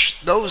distinguish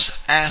those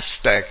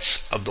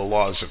aspects of the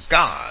laws of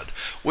God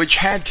which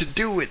had to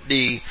do with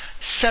the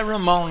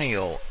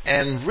ceremonial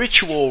and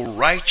ritual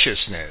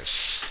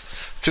righteousness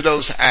to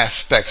those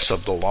aspects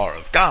of the law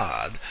of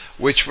God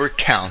which were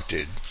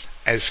counted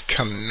as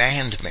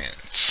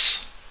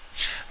commandments.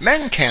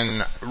 Men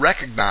can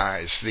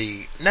recognize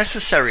the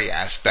necessary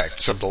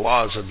aspects of the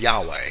laws of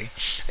Yahweh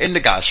in the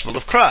gospel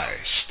of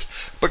Christ.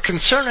 But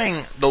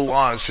concerning the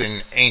laws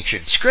in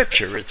ancient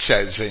scripture, it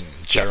says in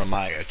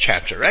Jeremiah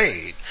chapter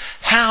 8,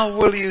 "How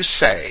will you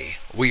say,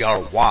 we are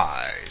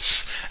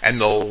wise, and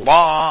the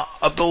law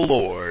of the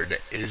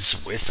Lord is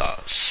with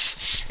us?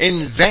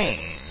 In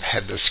vain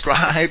have the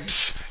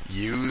scribes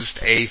used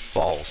a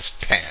false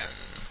pen."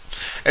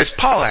 As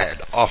Paul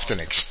had often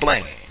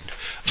explained,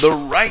 the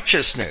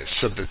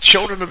righteousness of the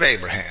children of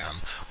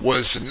Abraham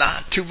was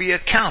not to be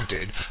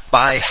accounted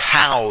by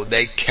how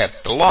they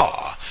kept the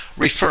law,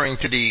 referring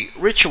to the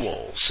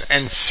rituals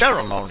and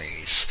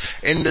ceremonies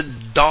in the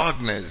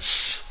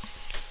dogmas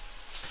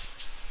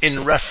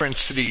in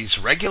reference to these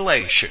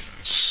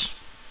regulations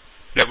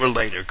that were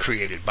later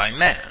created by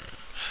men.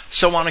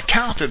 So on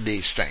account of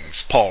these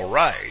things, Paul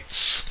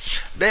writes,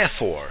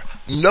 "Therefore,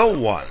 no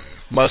one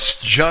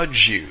must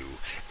judge you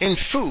in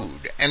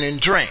food and in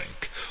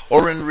drink,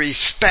 or in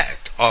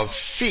respect of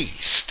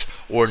feast,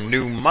 or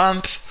new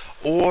month,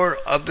 or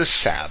of the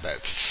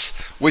Sabbaths,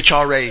 which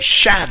are a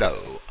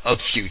shadow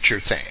of future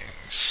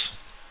things."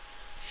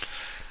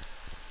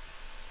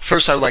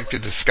 First, I'd like to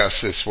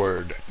discuss this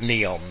word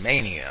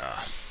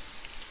neomania,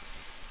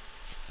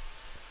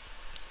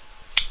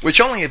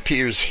 which only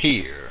appears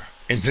here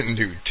in the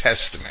New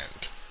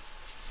Testament.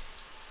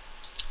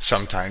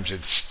 Sometimes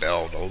it's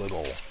spelled a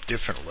little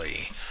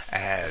differently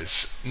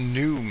as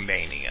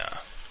pneumania.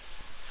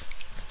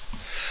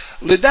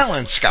 Liddell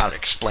and Scott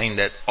explained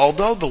that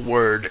although the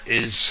word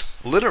is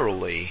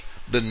literally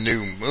the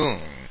new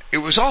moon, it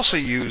was also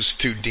used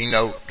to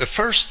denote the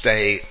first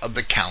day of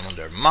the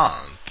calendar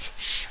month,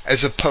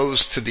 as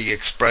opposed to the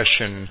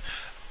expression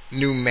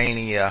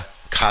pneumania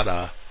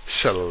kata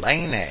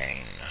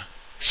selene.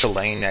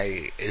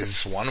 Selene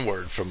is one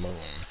word for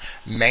moon,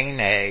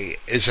 mene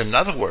is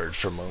another word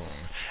for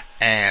moon,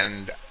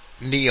 and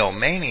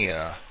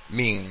neomania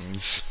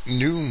means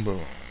new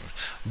moon,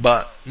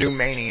 but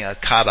pneumania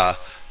kata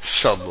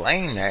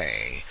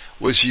selene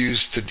was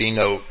used to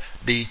denote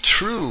the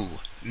true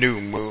new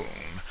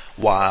moon,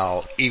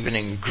 while even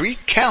in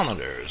Greek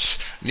calendars,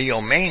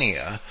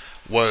 neomania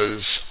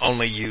was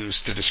only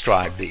used to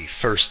describe the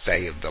first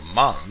day of the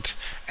month,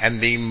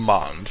 and the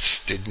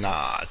months did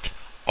not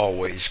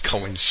always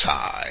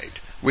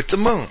coincide with the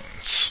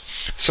moons.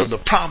 So the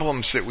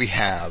problems that we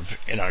have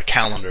in our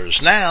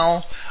calendars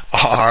now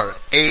are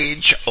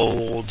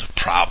age-old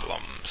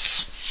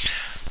problems.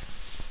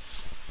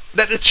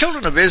 That the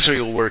children of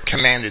Israel were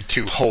commanded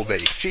to hold a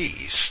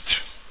feast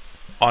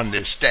on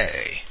this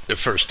day, the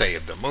first day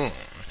of the moon,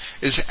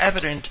 is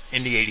evident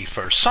in the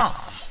 81st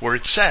Psalm, where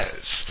it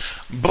says,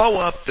 "Blow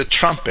up the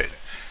trumpet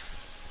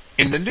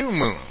in the new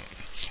moon,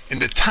 in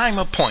the time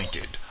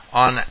appointed,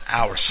 on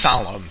our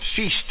solemn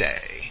feast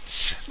day."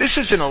 This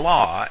is in a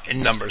law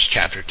in Numbers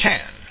chapter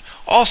 10.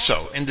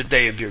 "Also in the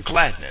day of your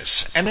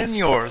gladness, and in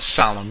your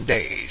solemn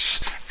days,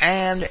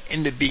 and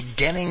in the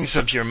beginnings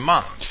of your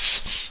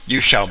months,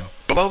 you shall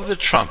blow the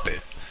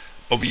trumpet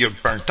over your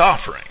burnt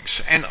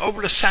offerings, and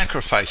over the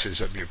sacrifices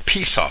of your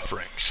peace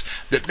offerings,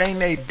 that they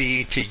may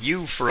be to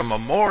you for a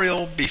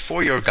memorial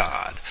before your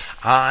God.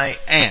 I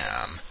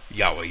am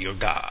Yahweh your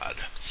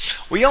God."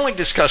 We only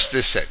discuss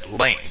this at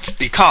length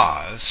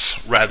because,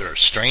 rather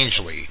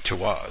strangely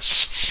to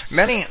us,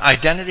 many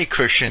identity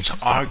Christians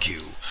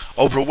argue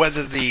over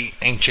whether the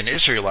ancient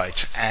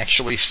Israelites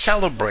actually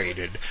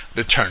celebrated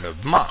the turn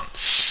of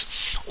months,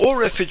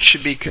 or if it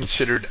should be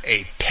considered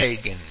a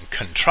pagan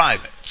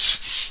contrivance.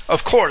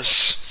 Of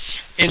course,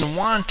 in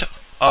want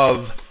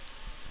of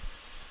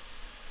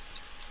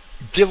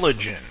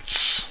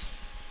diligence,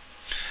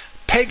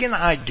 pagan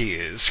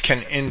ideas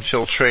can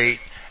infiltrate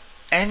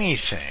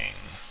anything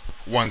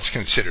once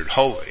considered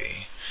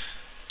holy,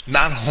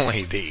 not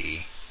only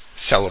the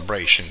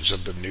celebrations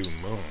of the new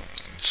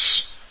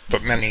moons,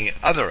 but many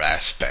other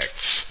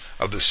aspects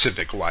of the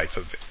civic life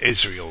of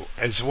Israel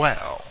as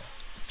well.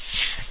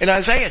 In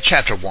Isaiah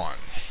chapter 1,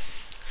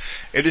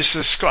 it is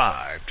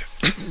described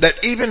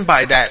that even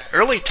by that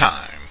early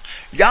time,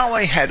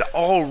 Yahweh had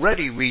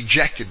already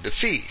rejected the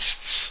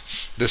feasts,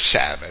 the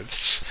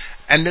Sabbaths,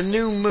 and the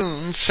new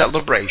moon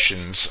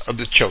celebrations of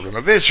the children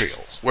of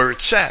Israel, where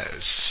it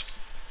says,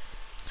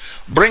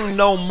 "Bring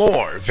no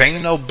more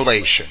vain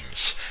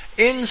oblations.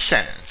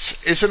 Incense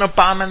is an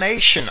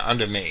abomination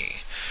unto me.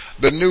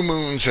 The new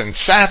moons and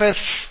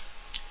Sabbaths,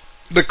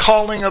 the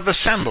calling of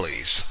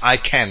assemblies, I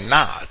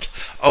cannot.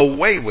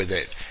 Away with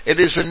it. It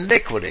is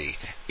iniquity,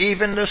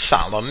 even the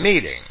solemn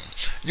meeting.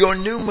 Your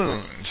new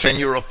moons and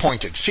your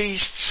appointed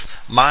feasts,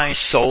 my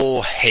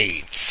soul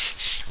hates.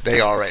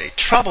 They are a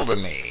trouble to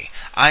me.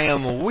 I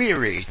am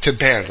weary to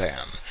bear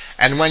them.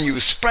 And when you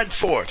spread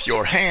forth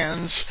your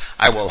hands,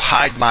 I will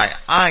hide my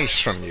eyes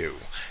from you.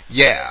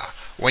 Yea,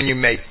 when you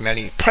make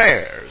many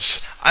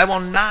prayers, I will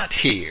not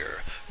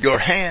hear. Your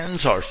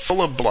hands are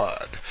full of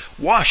blood.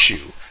 Wash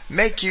you,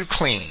 make you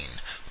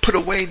clean. Put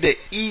away the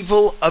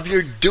evil of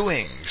your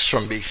doings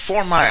from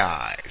before my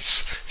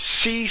eyes.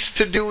 Cease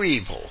to do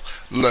evil.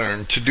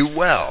 Learn to do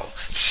well.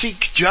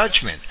 Seek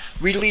judgment.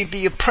 Relieve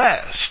the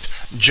oppressed.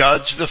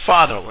 Judge the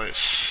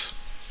fatherless.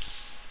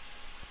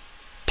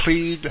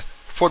 Plead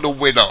for the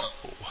widow."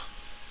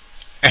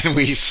 And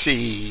we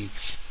see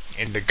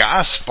in the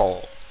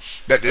gospel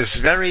that this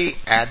very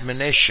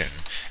admonition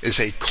is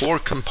a core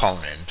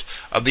component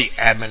of the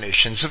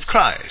admonitions of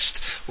Christ,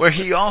 where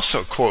he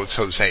also quotes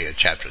Hosea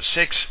chapter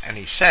 6, and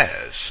he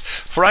says,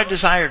 "For I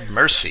desired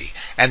mercy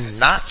and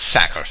not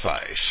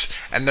sacrifice,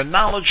 and the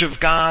knowledge of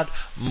God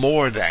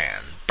more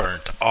than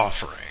burnt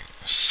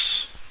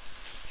offerings."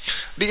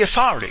 The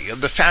authority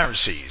of the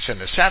Pharisees and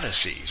the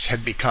Sadducees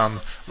had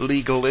become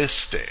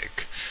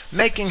legalistic,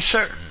 making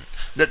certain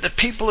that the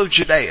people of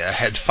Judea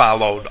had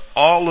followed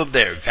all of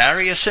their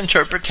various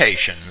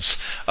interpretations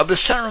of the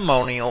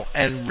ceremonial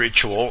and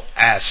ritual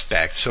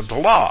aspects of the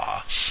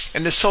law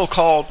and the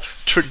so-called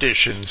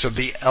traditions of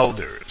the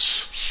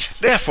elders.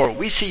 Therefore,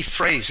 we see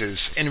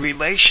phrases in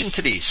relation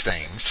to these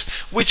things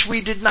which we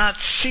did not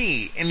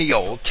see in the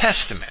Old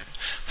Testament,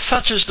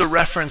 such as the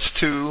reference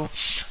to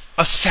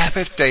a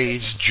Sabbath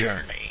day's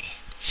journey,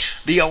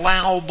 the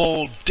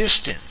allowable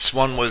distance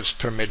one was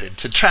permitted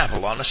to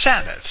travel on a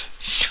Sabbath.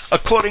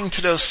 According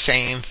to those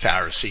same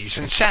Pharisees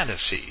and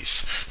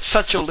Sadducees,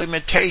 such a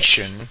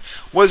limitation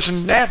was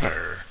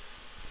never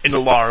in the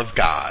law of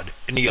God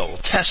in the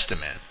Old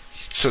Testament.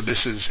 So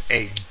this is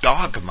a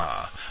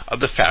dogma of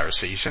the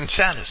Pharisees and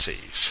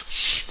Sadducees.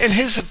 In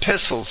his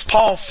epistles,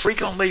 Paul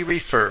frequently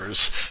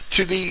refers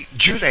to the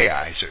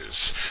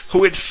Judaizers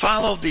who had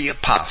followed the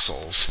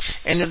apostles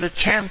in an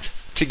attempt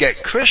to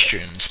get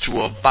Christians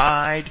to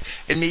abide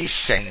in these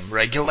same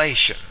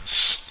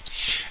regulations.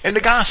 In the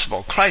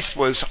gospel, Christ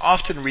was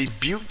often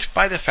rebuked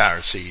by the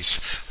Pharisees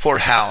for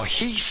how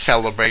he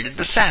celebrated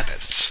the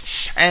Sabbaths,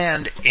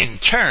 and in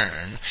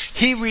turn,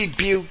 he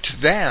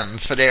rebuked them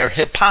for their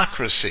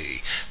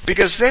hypocrisy,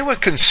 because they were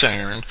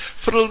concerned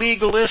for the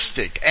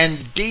legalistic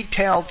and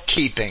detailed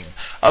keeping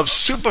of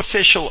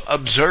superficial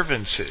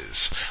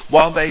observances,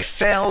 while they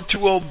failed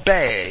to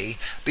obey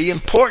the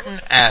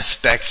important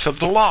aspects of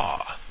the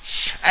law.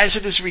 As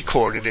it is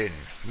recorded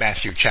in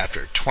Matthew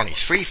chapter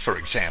 23, for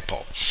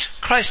example,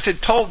 Christ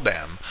had told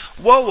them,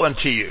 "Woe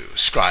unto you,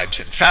 scribes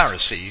and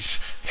Pharisees,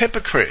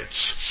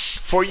 hypocrites,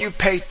 for you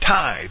pay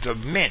tithe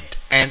of mint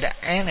and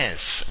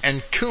anise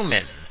and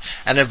cumin,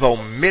 and have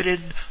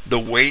omitted the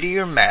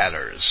weightier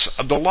matters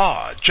of the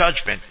law,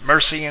 judgment,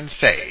 mercy, and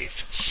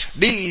faith.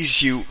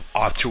 These you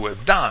ought to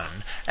have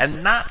done,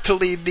 and not to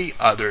leave the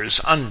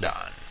others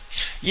undone.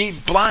 Ye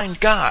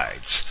blind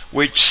guides,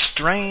 which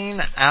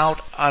strain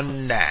out a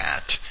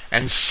gnat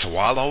and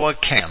swallow a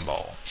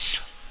camel.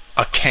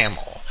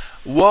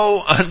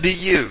 Woe unto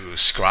you,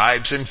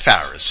 scribes and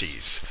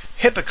Pharisees,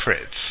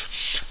 hypocrites,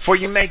 for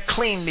you make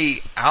clean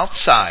the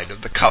outside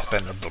of the cup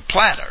and of the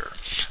platter,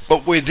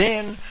 but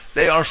within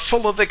they are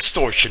full of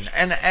extortion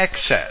and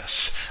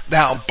excess.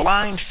 Thou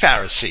blind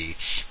Pharisee,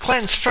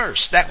 cleanse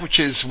first that which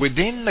is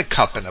within the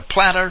cup and the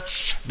platter,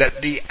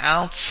 that the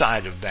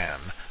outside of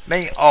them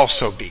may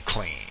also be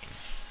clean."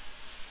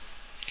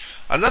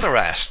 Another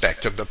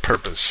aspect of the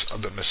purpose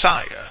of the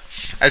Messiah,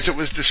 as it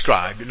was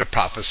described in the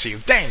prophecy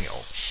of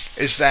Daniel,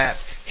 is that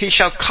he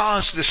shall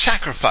cause the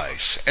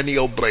sacrifice and the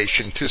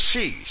oblation to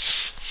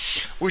cease,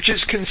 which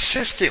is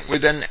consistent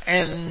with an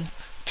end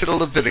to the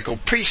Levitical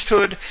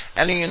priesthood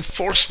and the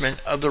enforcement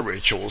of the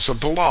rituals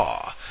of the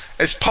law.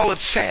 As Paul had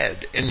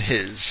said in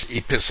his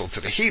Epistle to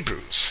the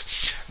Hebrews,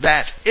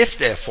 that if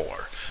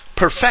therefore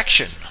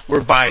perfection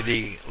were by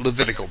the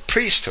Levitical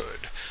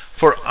priesthood,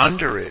 for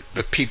under it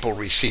the people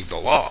received the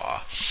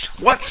law,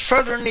 what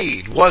further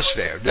need was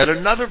there that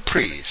another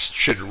priest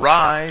should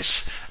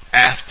rise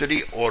after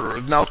the order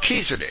of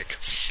Melchizedek,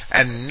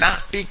 and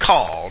not be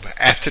called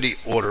after the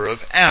order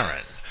of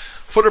Aaron?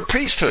 For the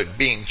priesthood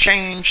being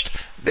changed,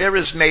 there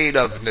is made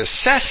of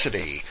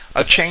necessity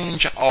a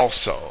change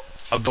also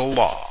of the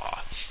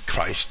law,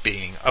 Christ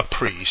being a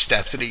priest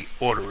after the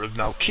order of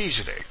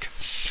Melchizedek.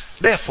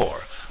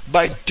 Therefore,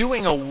 by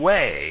doing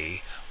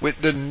away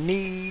with the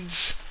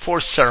needs for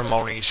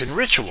ceremonies and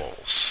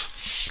rituals,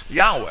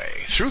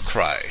 Yahweh, through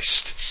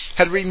Christ,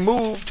 had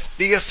removed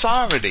the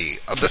authority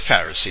of the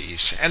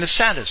Pharisees and the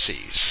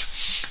Sadducees.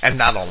 And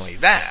not only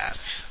that,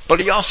 but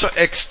he also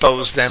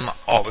exposed them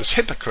all as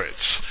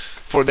hypocrites,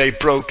 for they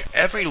broke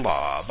every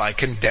law by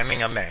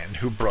condemning a man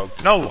who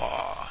broke no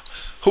law,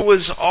 who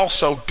was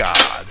also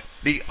God,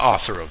 the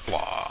author of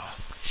law.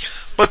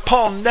 But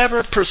Paul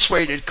never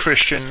persuaded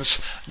Christians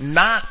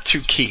not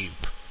to keep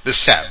the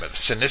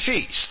Sabbaths and the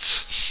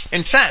feasts.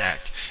 In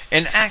fact,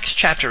 in Acts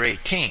chapter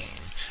 18,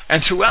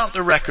 and throughout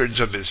the records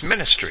of his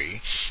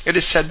ministry, it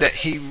is said that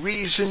he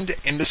reasoned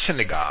in the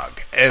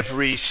synagogue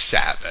every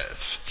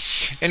Sabbath.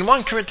 In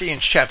 1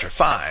 Corinthians chapter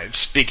 5,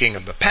 speaking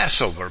of the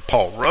Passover,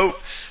 Paul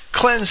wrote,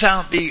 "Cleanse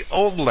out the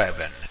old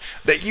leaven,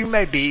 that you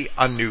may be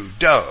a new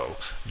dough,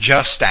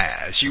 just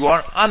as you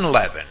are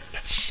unleavened.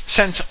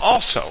 Since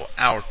also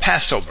our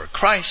Passover,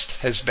 Christ,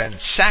 has been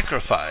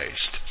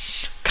sacrificed.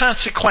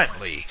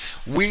 Consequently,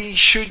 we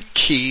should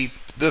keep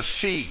the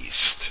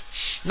feast,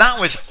 not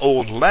with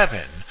old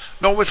leaven,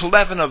 nor with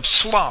leaven of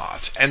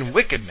sloth and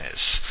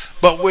wickedness,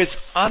 but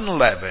with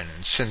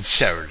unleavened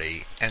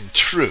sincerity and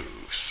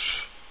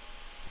truth."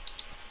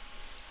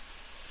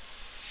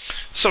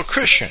 So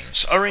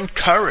Christians are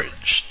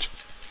encouraged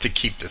to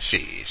keep the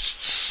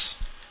feasts,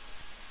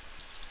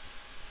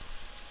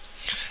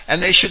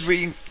 and they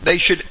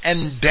should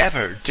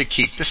endeavor to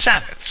keep the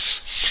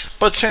Sabbaths.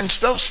 But since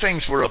those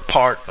things were a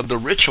part of the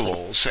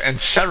rituals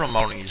and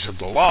ceremonies of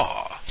the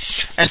law,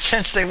 and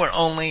since they were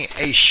only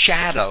a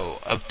shadow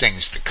of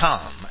things to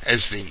come,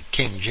 as the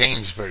King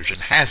James Version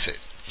has it,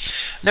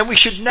 then we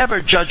should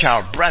never judge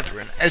our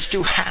brethren as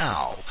to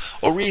how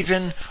or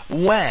even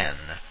when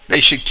they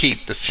should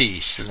keep the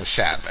feasts and the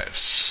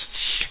Sabbaths.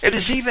 It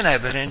is even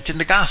evident in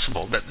the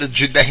gospel that the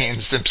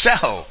Judeans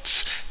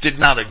themselves did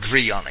not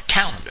agree on a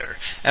calendar,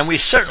 and we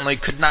certainly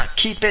could not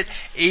keep it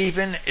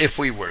even if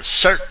we were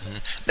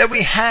certain that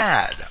we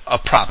had a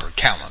proper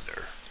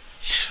calendar.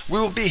 We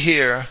will be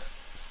here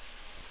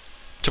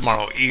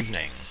tomorrow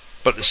evening,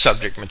 but the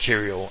subject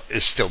material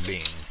is still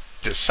being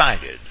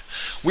decided.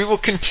 We will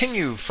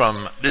continue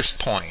from this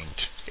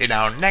point in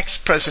our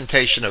next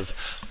presentation of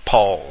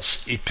Paul's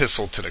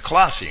Epistle to the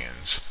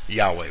Colossians,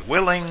 Yahweh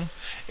willing,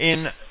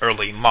 in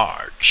early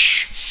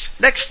March.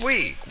 Next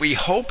week, we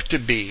hope to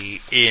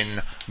be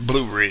in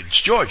Blue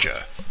Ridge,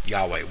 Georgia,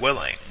 Yahweh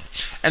willing.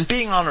 And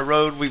being on the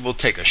road, we will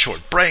take a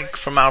short break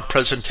from our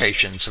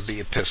presentations of the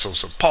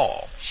epistles of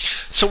Paul.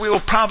 So we will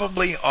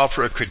probably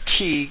offer a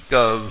critique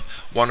of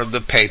one of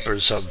the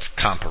papers of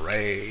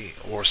Comparet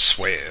or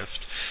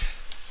Swift.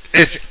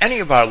 If any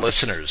of our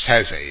listeners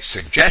has a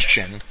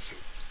suggestion,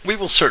 we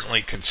will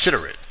certainly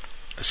consider it,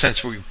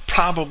 since we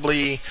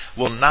probably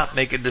will not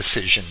make a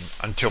decision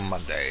until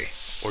Monday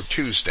or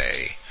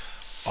Tuesday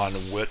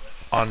on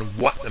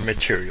what the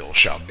material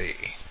shall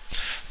be.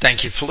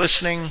 Thank you for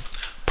listening.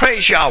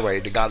 Praise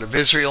Yahweh, the God of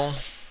Israel,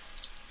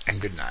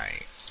 and good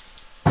night.